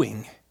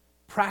 doing,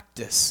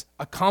 practice,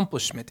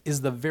 accomplishment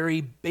is the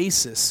very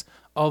basis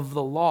of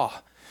the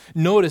law.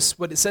 Notice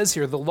what it says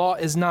here. The law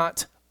is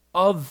not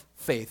of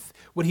faith.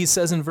 What he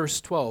says in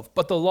verse 12.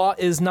 But the law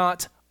is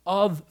not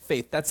of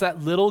faith. That's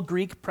that little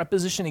Greek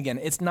preposition again.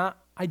 It's not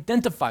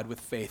identified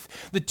with faith.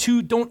 The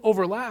two don't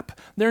overlap.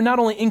 They're not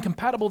only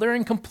incompatible, they're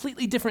in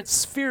completely different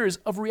spheres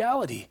of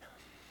reality.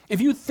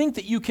 If you think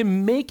that you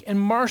can make and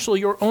marshal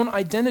your own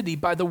identity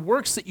by the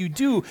works that you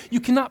do, you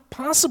cannot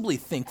possibly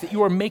think that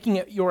you are making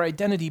it your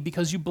identity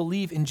because you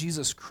believe in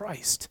Jesus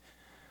Christ.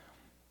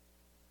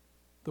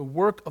 The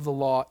work of the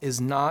law is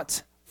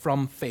not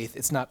from faith.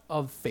 It's not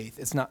of faith.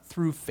 It's not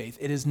through faith.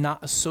 It is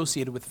not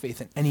associated with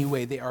faith in any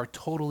way. They are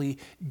totally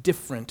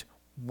different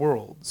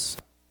worlds.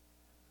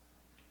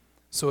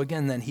 So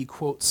again, then, he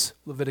quotes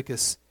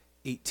Leviticus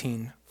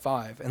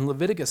 18:5. And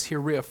Leviticus here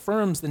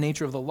reaffirms the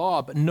nature of the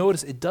law, but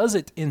notice it does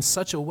it in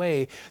such a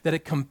way that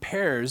it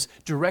compares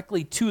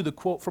directly to the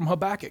quote from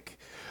Habakkuk.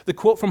 The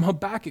quote from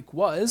Habakkuk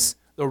was,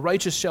 the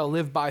righteous shall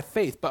live by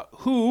faith. But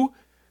who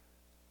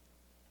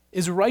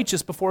is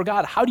righteous before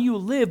God? How do you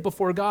live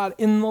before God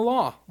in the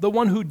law? The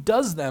one who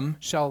does them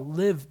shall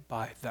live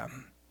by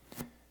them.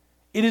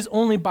 It is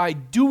only by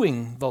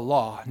doing the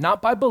law,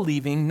 not by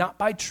believing, not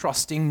by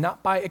trusting,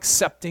 not by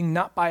accepting,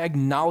 not by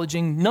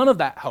acknowledging. None of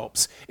that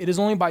helps. It is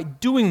only by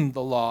doing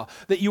the law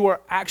that you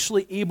are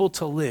actually able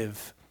to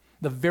live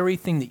the very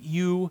thing that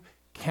you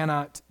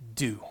cannot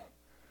do.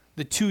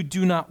 The two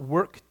do not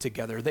work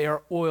together. They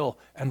are oil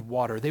and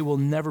water. They will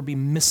never be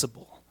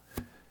miscible.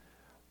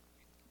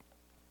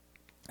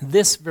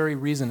 This very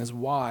reason is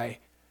why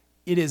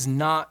it is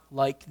not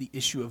like the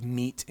issue of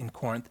meat in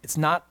Corinth. It's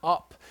not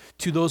up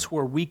to those who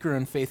are weaker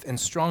in faith and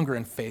stronger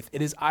in faith.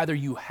 It is either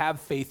you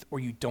have faith or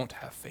you don't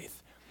have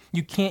faith.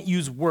 You can't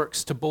use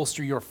works to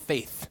bolster your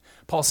faith.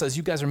 Paul says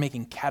you guys are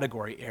making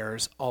category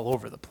errors all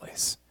over the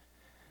place.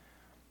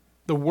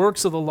 The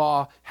works of the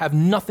law have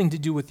nothing to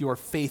do with your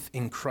faith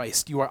in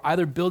Christ. You are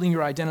either building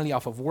your identity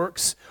off of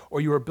works or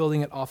you are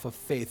building it off of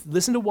faith.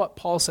 Listen to what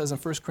Paul says in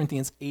 1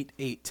 Corinthians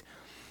 8:8.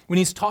 When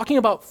he's talking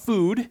about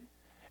food,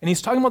 and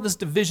he's talking about this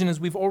division as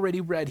we've already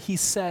read, he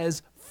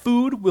says,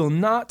 food will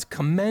not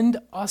commend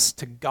us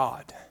to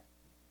God.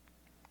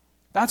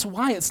 That's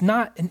why it's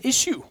not an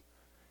issue.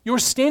 Your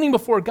standing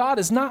before God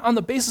is not on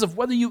the basis of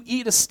whether you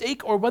eat a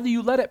steak or whether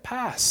you let it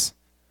pass.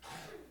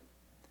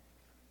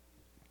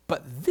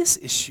 But this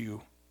issue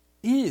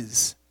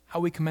is how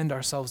we commend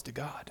ourselves to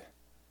God.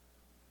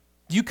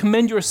 Do you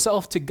commend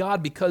yourself to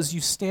God because you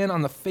stand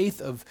on the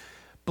faith of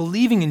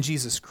believing in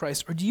Jesus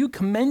Christ, or do you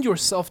commend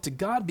yourself to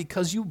God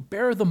because you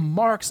bear the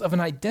marks of an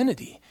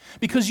identity,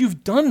 because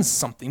you've done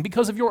something,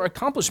 because of your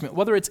accomplishment,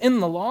 whether it's in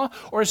the law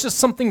or it's just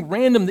something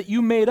random that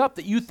you made up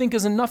that you think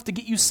is enough to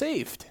get you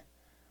saved?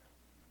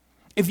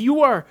 If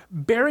you are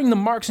bearing the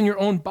marks in your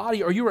own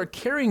body or you are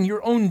carrying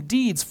your own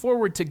deeds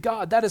forward to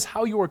God, that is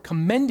how you are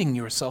commending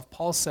yourself.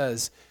 Paul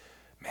says,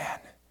 man,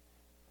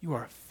 you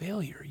are a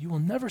failure. You will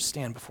never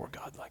stand before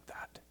God like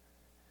that.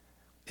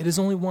 It is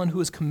only one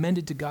who is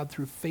commended to God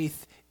through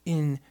faith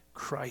in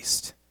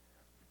Christ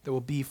that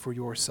will be for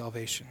your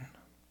salvation.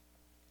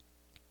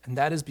 And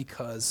that is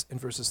because, in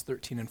verses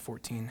 13 and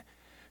 14,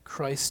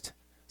 Christ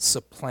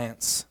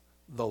supplants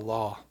the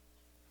law.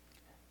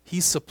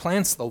 He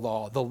supplants the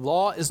law. The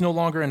law is no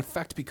longer in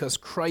effect because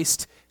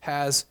Christ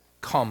has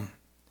come.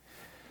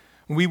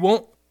 We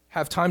won't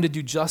have time to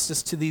do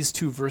justice to these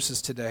two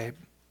verses today,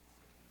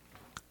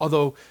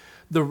 although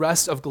the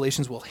rest of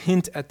Galatians will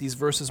hint at these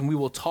verses, and we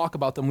will talk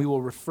about them. We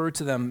will refer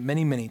to them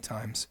many, many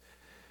times.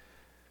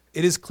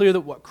 It is clear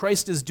that what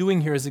Christ is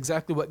doing here is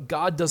exactly what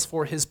God does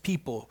for his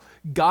people.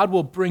 God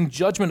will bring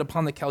judgment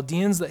upon the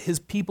Chaldeans that his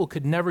people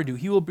could never do.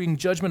 He will bring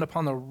judgment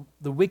upon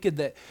the wicked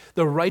that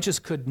the righteous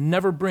could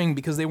never bring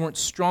because they weren't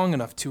strong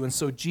enough to. And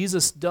so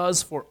Jesus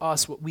does for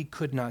us what we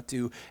could not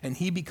do, and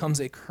he becomes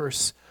a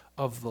curse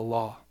of the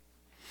law.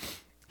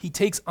 He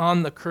takes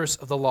on the curse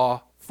of the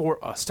law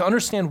for us. To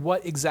understand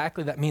what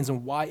exactly that means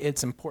and why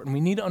it's important, we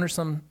need to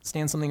understand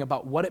something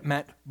about what it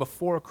meant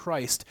before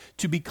Christ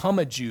to become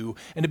a Jew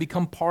and to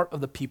become part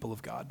of the people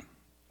of God.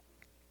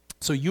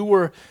 So you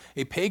were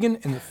a pagan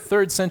in the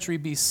 3rd century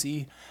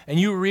BC, and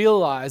you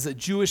realized that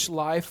Jewish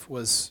life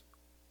was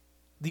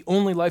the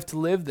only life to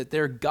live, that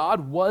their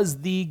God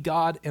was the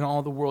God in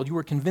all the world. You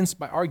were convinced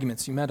by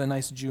arguments. You met a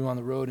nice Jew on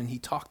the road, and he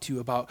talked to you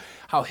about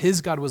how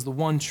his God was the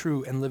one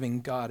true and living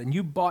God, and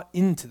you bought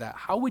into that.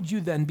 How would you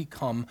then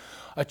become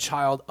a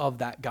child of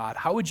that God?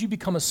 How would you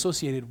become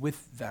associated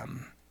with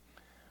them?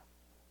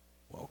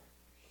 Well,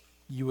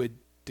 you would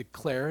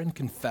declare and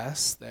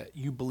confess that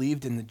you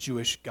believed in the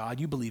Jewish God,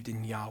 you believed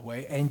in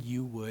Yahweh, and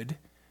you would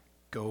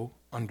go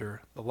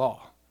under the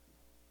law.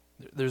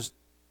 There's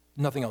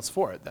nothing else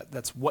for it.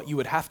 That's what you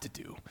would have to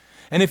do.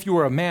 And if you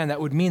were a man,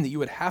 that would mean that you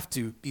would have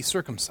to be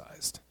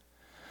circumcised.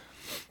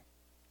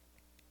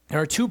 There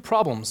are two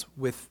problems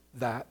with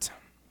that.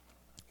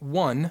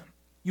 One,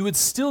 you would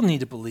still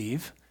need to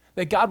believe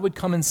that God would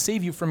come and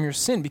save you from your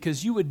sin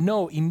because you would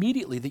know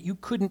immediately that you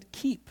couldn't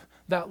keep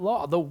that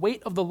law. The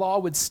weight of the law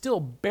would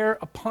still bear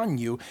upon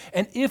you.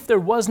 And if there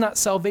was not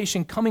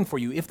salvation coming for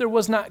you, if there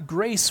was not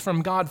grace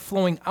from God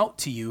flowing out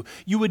to you,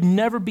 you would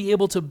never be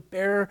able to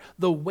bear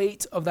the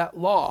weight of that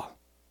law.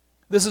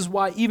 This is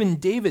why even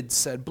David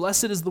said,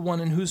 "Blessed is the one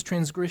in whose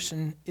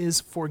transgression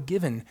is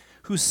forgiven,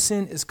 whose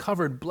sin is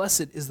covered.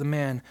 Blessed is the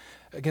man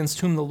against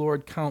whom the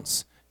Lord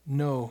counts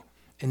no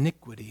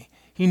iniquity."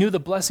 He knew the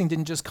blessing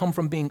didn't just come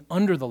from being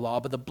under the law,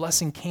 but the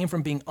blessing came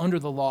from being under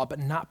the law, but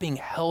not being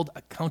held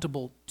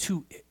accountable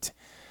to it.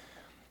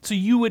 So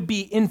you would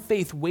be in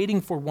faith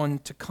waiting for one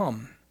to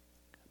come.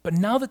 But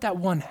now that that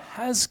one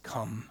has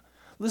come,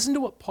 listen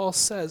to what Paul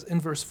says in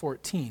verse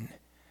 14.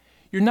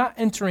 You're not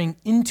entering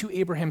into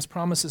Abraham's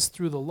promises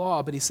through the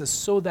law, but he says,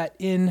 so that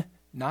in,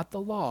 not the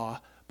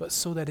law, but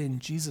so that in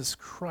Jesus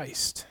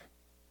Christ.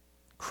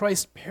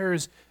 Christ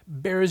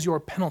bears your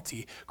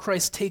penalty.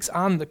 Christ takes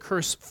on the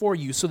curse for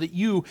you so that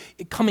you,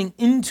 coming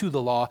into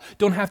the law,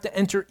 don't have to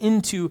enter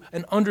into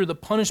and under the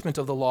punishment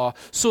of the law,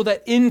 so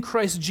that in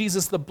Christ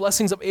Jesus the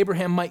blessings of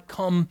Abraham might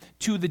come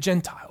to the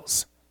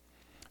Gentiles.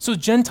 So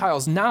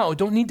Gentiles now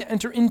don't need to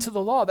enter into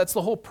the law. That's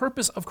the whole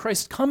purpose of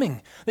Christ's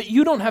coming, that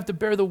you don't have to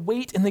bear the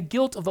weight and the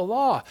guilt of the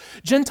law.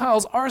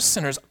 Gentiles are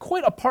sinners,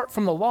 quite apart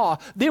from the law.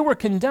 They were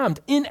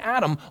condemned in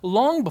Adam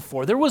long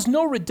before. There was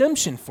no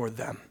redemption for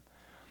them.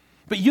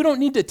 But you don't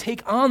need to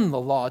take on the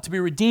law to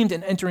be redeemed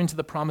and enter into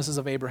the promises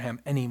of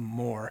Abraham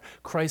anymore.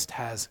 Christ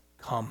has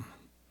come.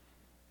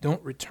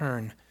 Don't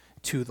return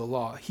to the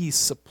law. He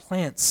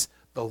supplants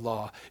the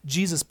law.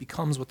 Jesus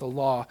becomes what the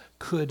law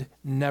could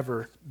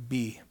never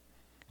be.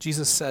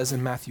 Jesus says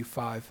in Matthew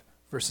 5,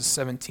 verses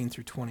 17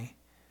 through 20,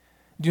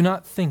 "Do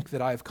not think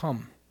that I have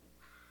come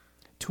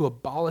to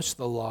abolish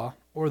the law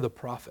or the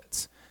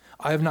prophets.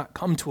 I have not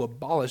come to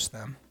abolish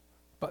them,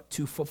 but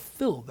to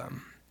fulfill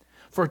them.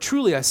 For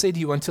truly I say to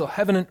you, until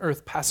heaven and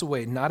earth pass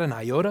away, not an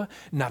iota,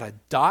 not a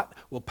dot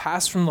will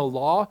pass from the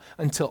law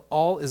until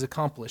all is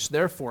accomplished.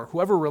 Therefore,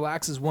 whoever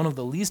relaxes one of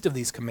the least of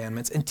these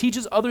commandments and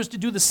teaches others to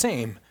do the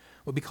same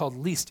will be called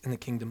least in the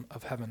kingdom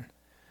of heaven.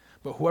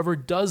 But whoever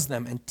does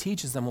them and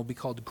teaches them will be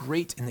called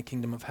great in the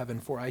kingdom of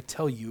heaven. For I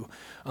tell you,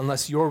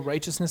 unless your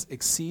righteousness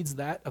exceeds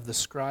that of the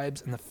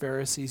scribes and the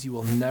Pharisees, you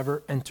will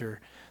never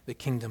enter the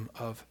kingdom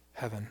of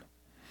heaven."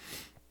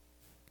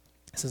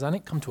 He says, I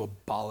didn't come to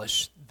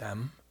abolish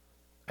them.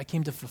 I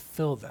came to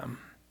fulfill them.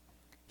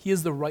 He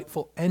is the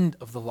rightful end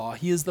of the law.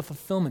 He is the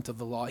fulfillment of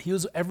the law. He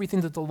is everything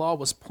that the law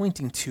was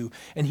pointing to,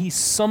 and he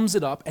sums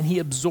it up and he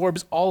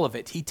absorbs all of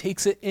it. He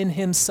takes it in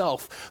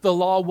himself. The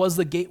law was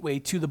the gateway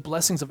to the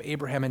blessings of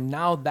Abraham, and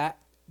now that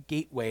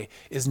gateway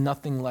is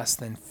nothing less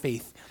than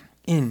faith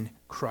in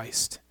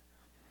Christ.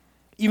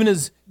 Even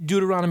as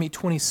Deuteronomy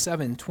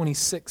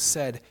 27:26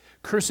 said,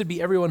 "Cursed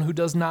be everyone who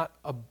does not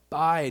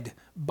abide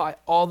by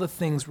all the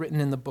things written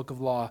in the book of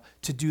law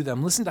to do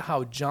them." Listen to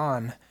how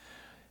John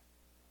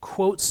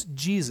quotes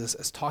Jesus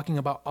as talking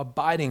about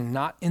abiding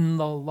not in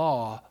the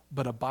law,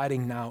 but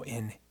abiding now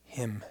in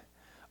him.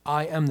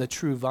 "I am the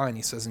true vine,"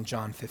 he says in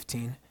John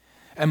 15,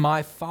 "and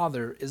my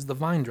Father is the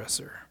vine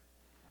dresser.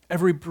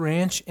 Every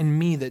branch in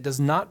me that does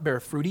not bear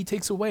fruit, he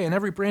takes away, and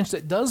every branch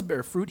that does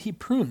bear fruit, he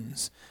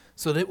prunes,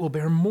 so that it will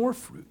bear more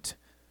fruit.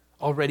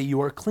 Already you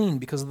are clean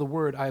because of the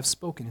word I have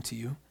spoken to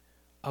you.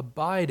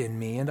 Abide in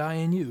me, and I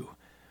in you.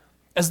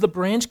 As the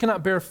branch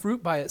cannot bear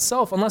fruit by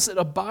itself unless it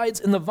abides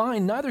in the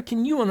vine, neither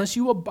can you unless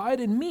you abide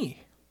in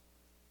me.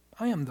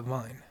 I am the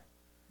vine.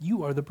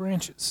 You are the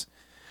branches.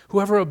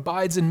 Whoever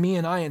abides in me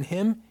and I in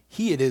him,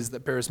 he it is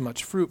that bears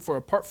much fruit. For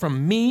apart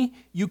from me,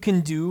 you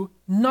can do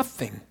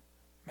nothing."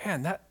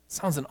 Man, that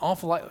sounds an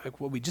awful lot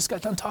like what we just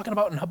got done talking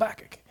about in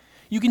Habakkuk.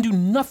 You can do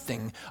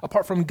nothing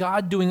apart from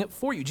God doing it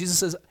for you. Jesus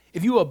says,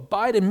 if you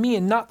abide in me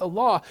and not the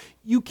law,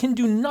 you can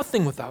do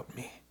nothing without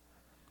me.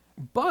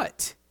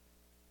 But,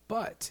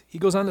 he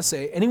goes on to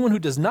say, anyone who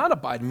does not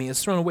abide in me is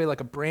thrown away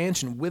like a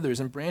branch and withers,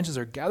 and branches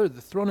are gathered,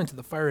 they're thrown into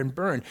the fire and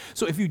burned.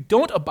 So if you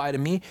don't abide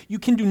in me, you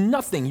can do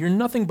nothing. You're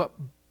nothing but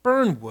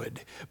burn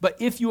wood. But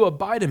if you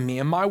abide in me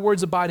and my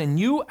words abide in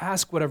you,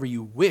 ask whatever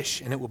you wish,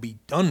 and it will be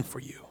done for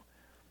you.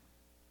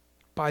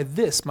 By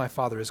this my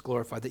Father is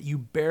glorified, that you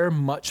bear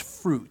much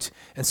fruit,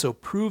 and so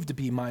prove to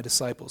be my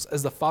disciples.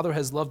 As the Father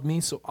has loved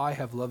me, so I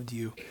have loved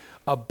you.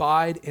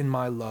 Abide in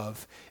my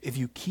love. If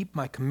you keep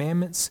my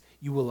commandments,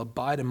 you will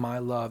abide in my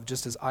love,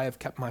 just as I have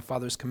kept my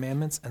Father's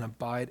commandments and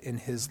abide in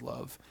his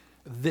love.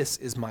 This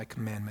is my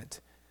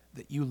commandment,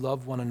 that you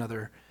love one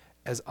another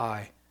as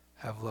I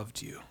have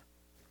loved you.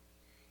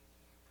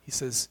 He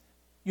says,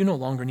 you no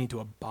longer need to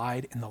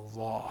abide in the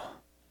law.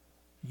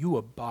 You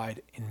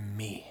abide in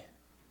me.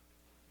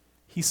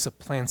 He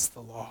supplants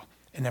the law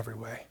in every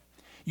way.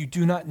 You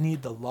do not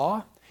need the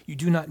law. You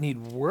do not need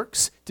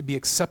works to be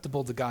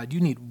acceptable to God. You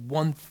need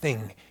one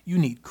thing. You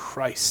need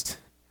Christ.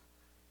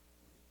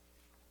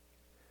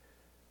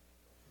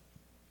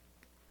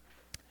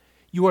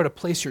 You are to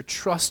place your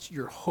trust,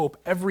 your hope.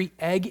 Every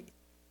egg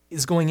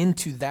is going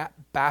into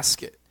that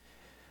basket.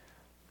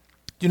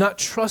 Do not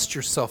trust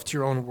yourself to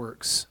your own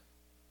works.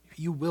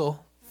 You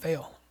will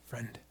fail,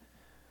 friend.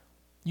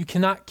 You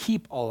cannot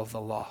keep all of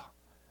the law.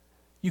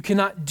 You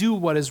cannot do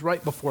what is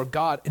right before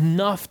God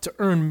enough to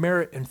earn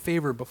merit and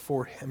favor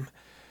before him.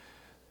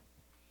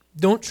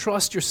 Don't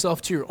trust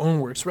yourself to your own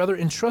works. Rather,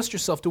 entrust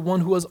yourself to one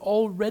who has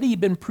already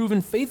been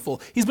proven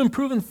faithful. He's been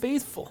proven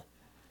faithful,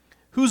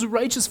 whose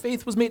righteous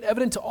faith was made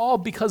evident to all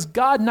because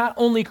God not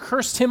only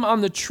cursed him on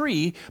the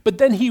tree, but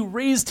then he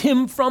raised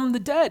him from the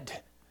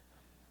dead.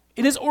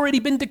 It has already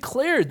been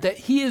declared that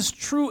he is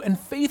true and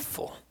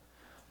faithful,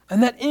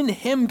 and that in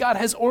him God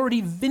has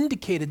already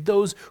vindicated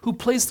those who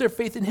place their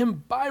faith in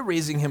him by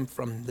raising him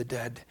from the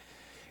dead.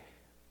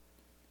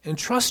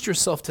 Entrust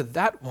yourself to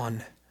that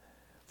one,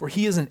 for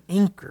he is an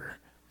anchor,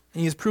 and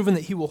he has proven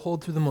that he will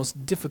hold through the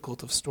most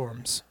difficult of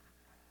storms.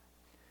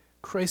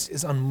 Christ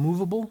is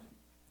unmovable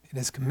in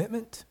his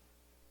commitment.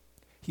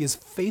 He is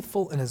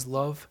faithful in his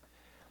love.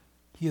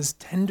 He is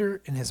tender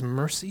in his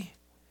mercy,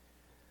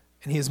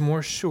 and he is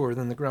more sure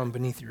than the ground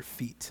beneath your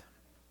feet.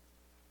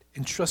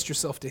 Entrust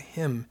yourself to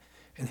him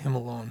and him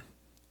alone,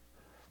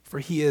 for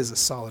he is a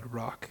solid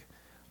rock,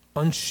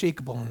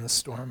 unshakable in the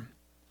storm,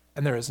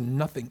 and there is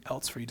nothing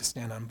else for you to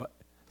stand on but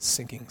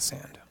sinking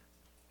sand.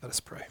 Let us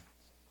pray.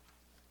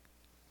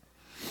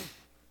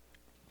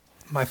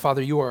 My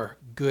Father, you are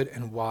good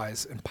and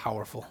wise and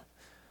powerful.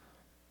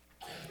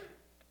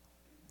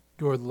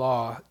 Your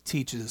law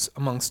teaches,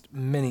 amongst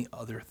many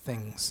other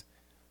things,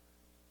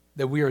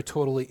 that we are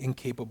totally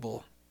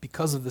incapable,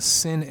 because of the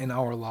sin in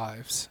our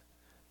lives,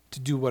 to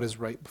do what is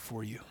right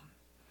before you.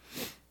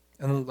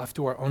 And left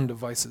to our own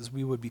devices,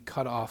 we would be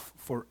cut off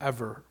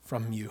forever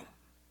from you.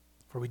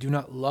 For we do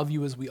not love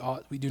you as we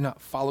ought. We do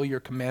not follow your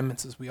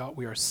commandments as we ought.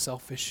 We are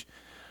selfish,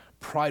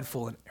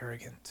 prideful, and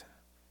arrogant.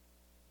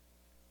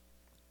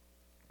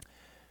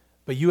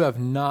 But you have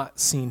not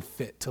seen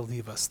fit to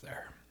leave us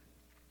there.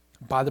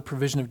 By the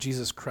provision of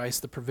Jesus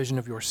Christ, the provision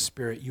of your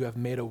Spirit, you have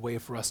made a way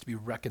for us to be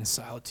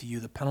reconciled to you.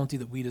 The penalty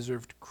that we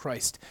deserved,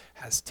 Christ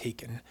has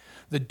taken.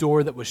 The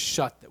door that was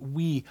shut, that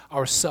we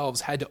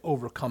ourselves had to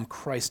overcome,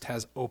 Christ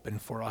has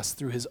opened for us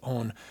through his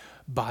own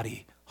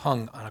body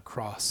hung on a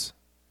cross.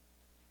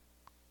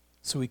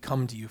 So we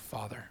come to you,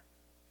 Father,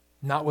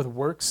 not with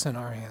works in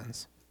our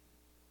hands,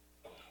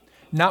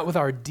 not with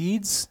our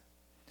deeds,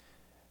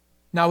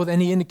 not with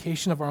any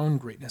indication of our own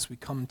greatness. We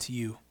come to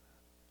you,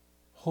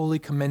 wholly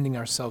commending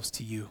ourselves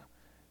to you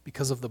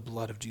because of the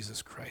blood of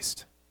Jesus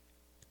Christ.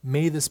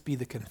 May this be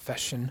the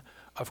confession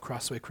of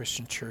Crossway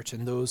Christian Church,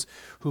 and those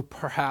who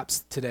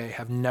perhaps today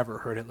have never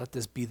heard it, let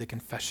this be the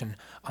confession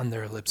on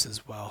their lips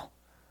as well.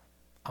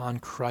 On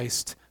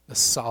Christ, the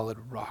solid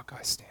rock,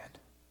 I stand.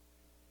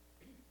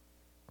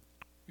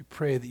 We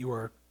pray that you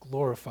are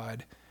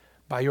glorified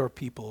by your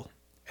people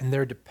and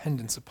their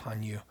dependence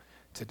upon you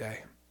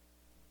today.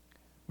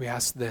 We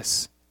ask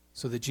this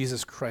so that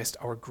Jesus Christ,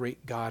 our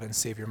great God and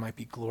Savior, might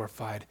be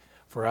glorified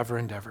forever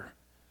and ever.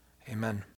 Amen.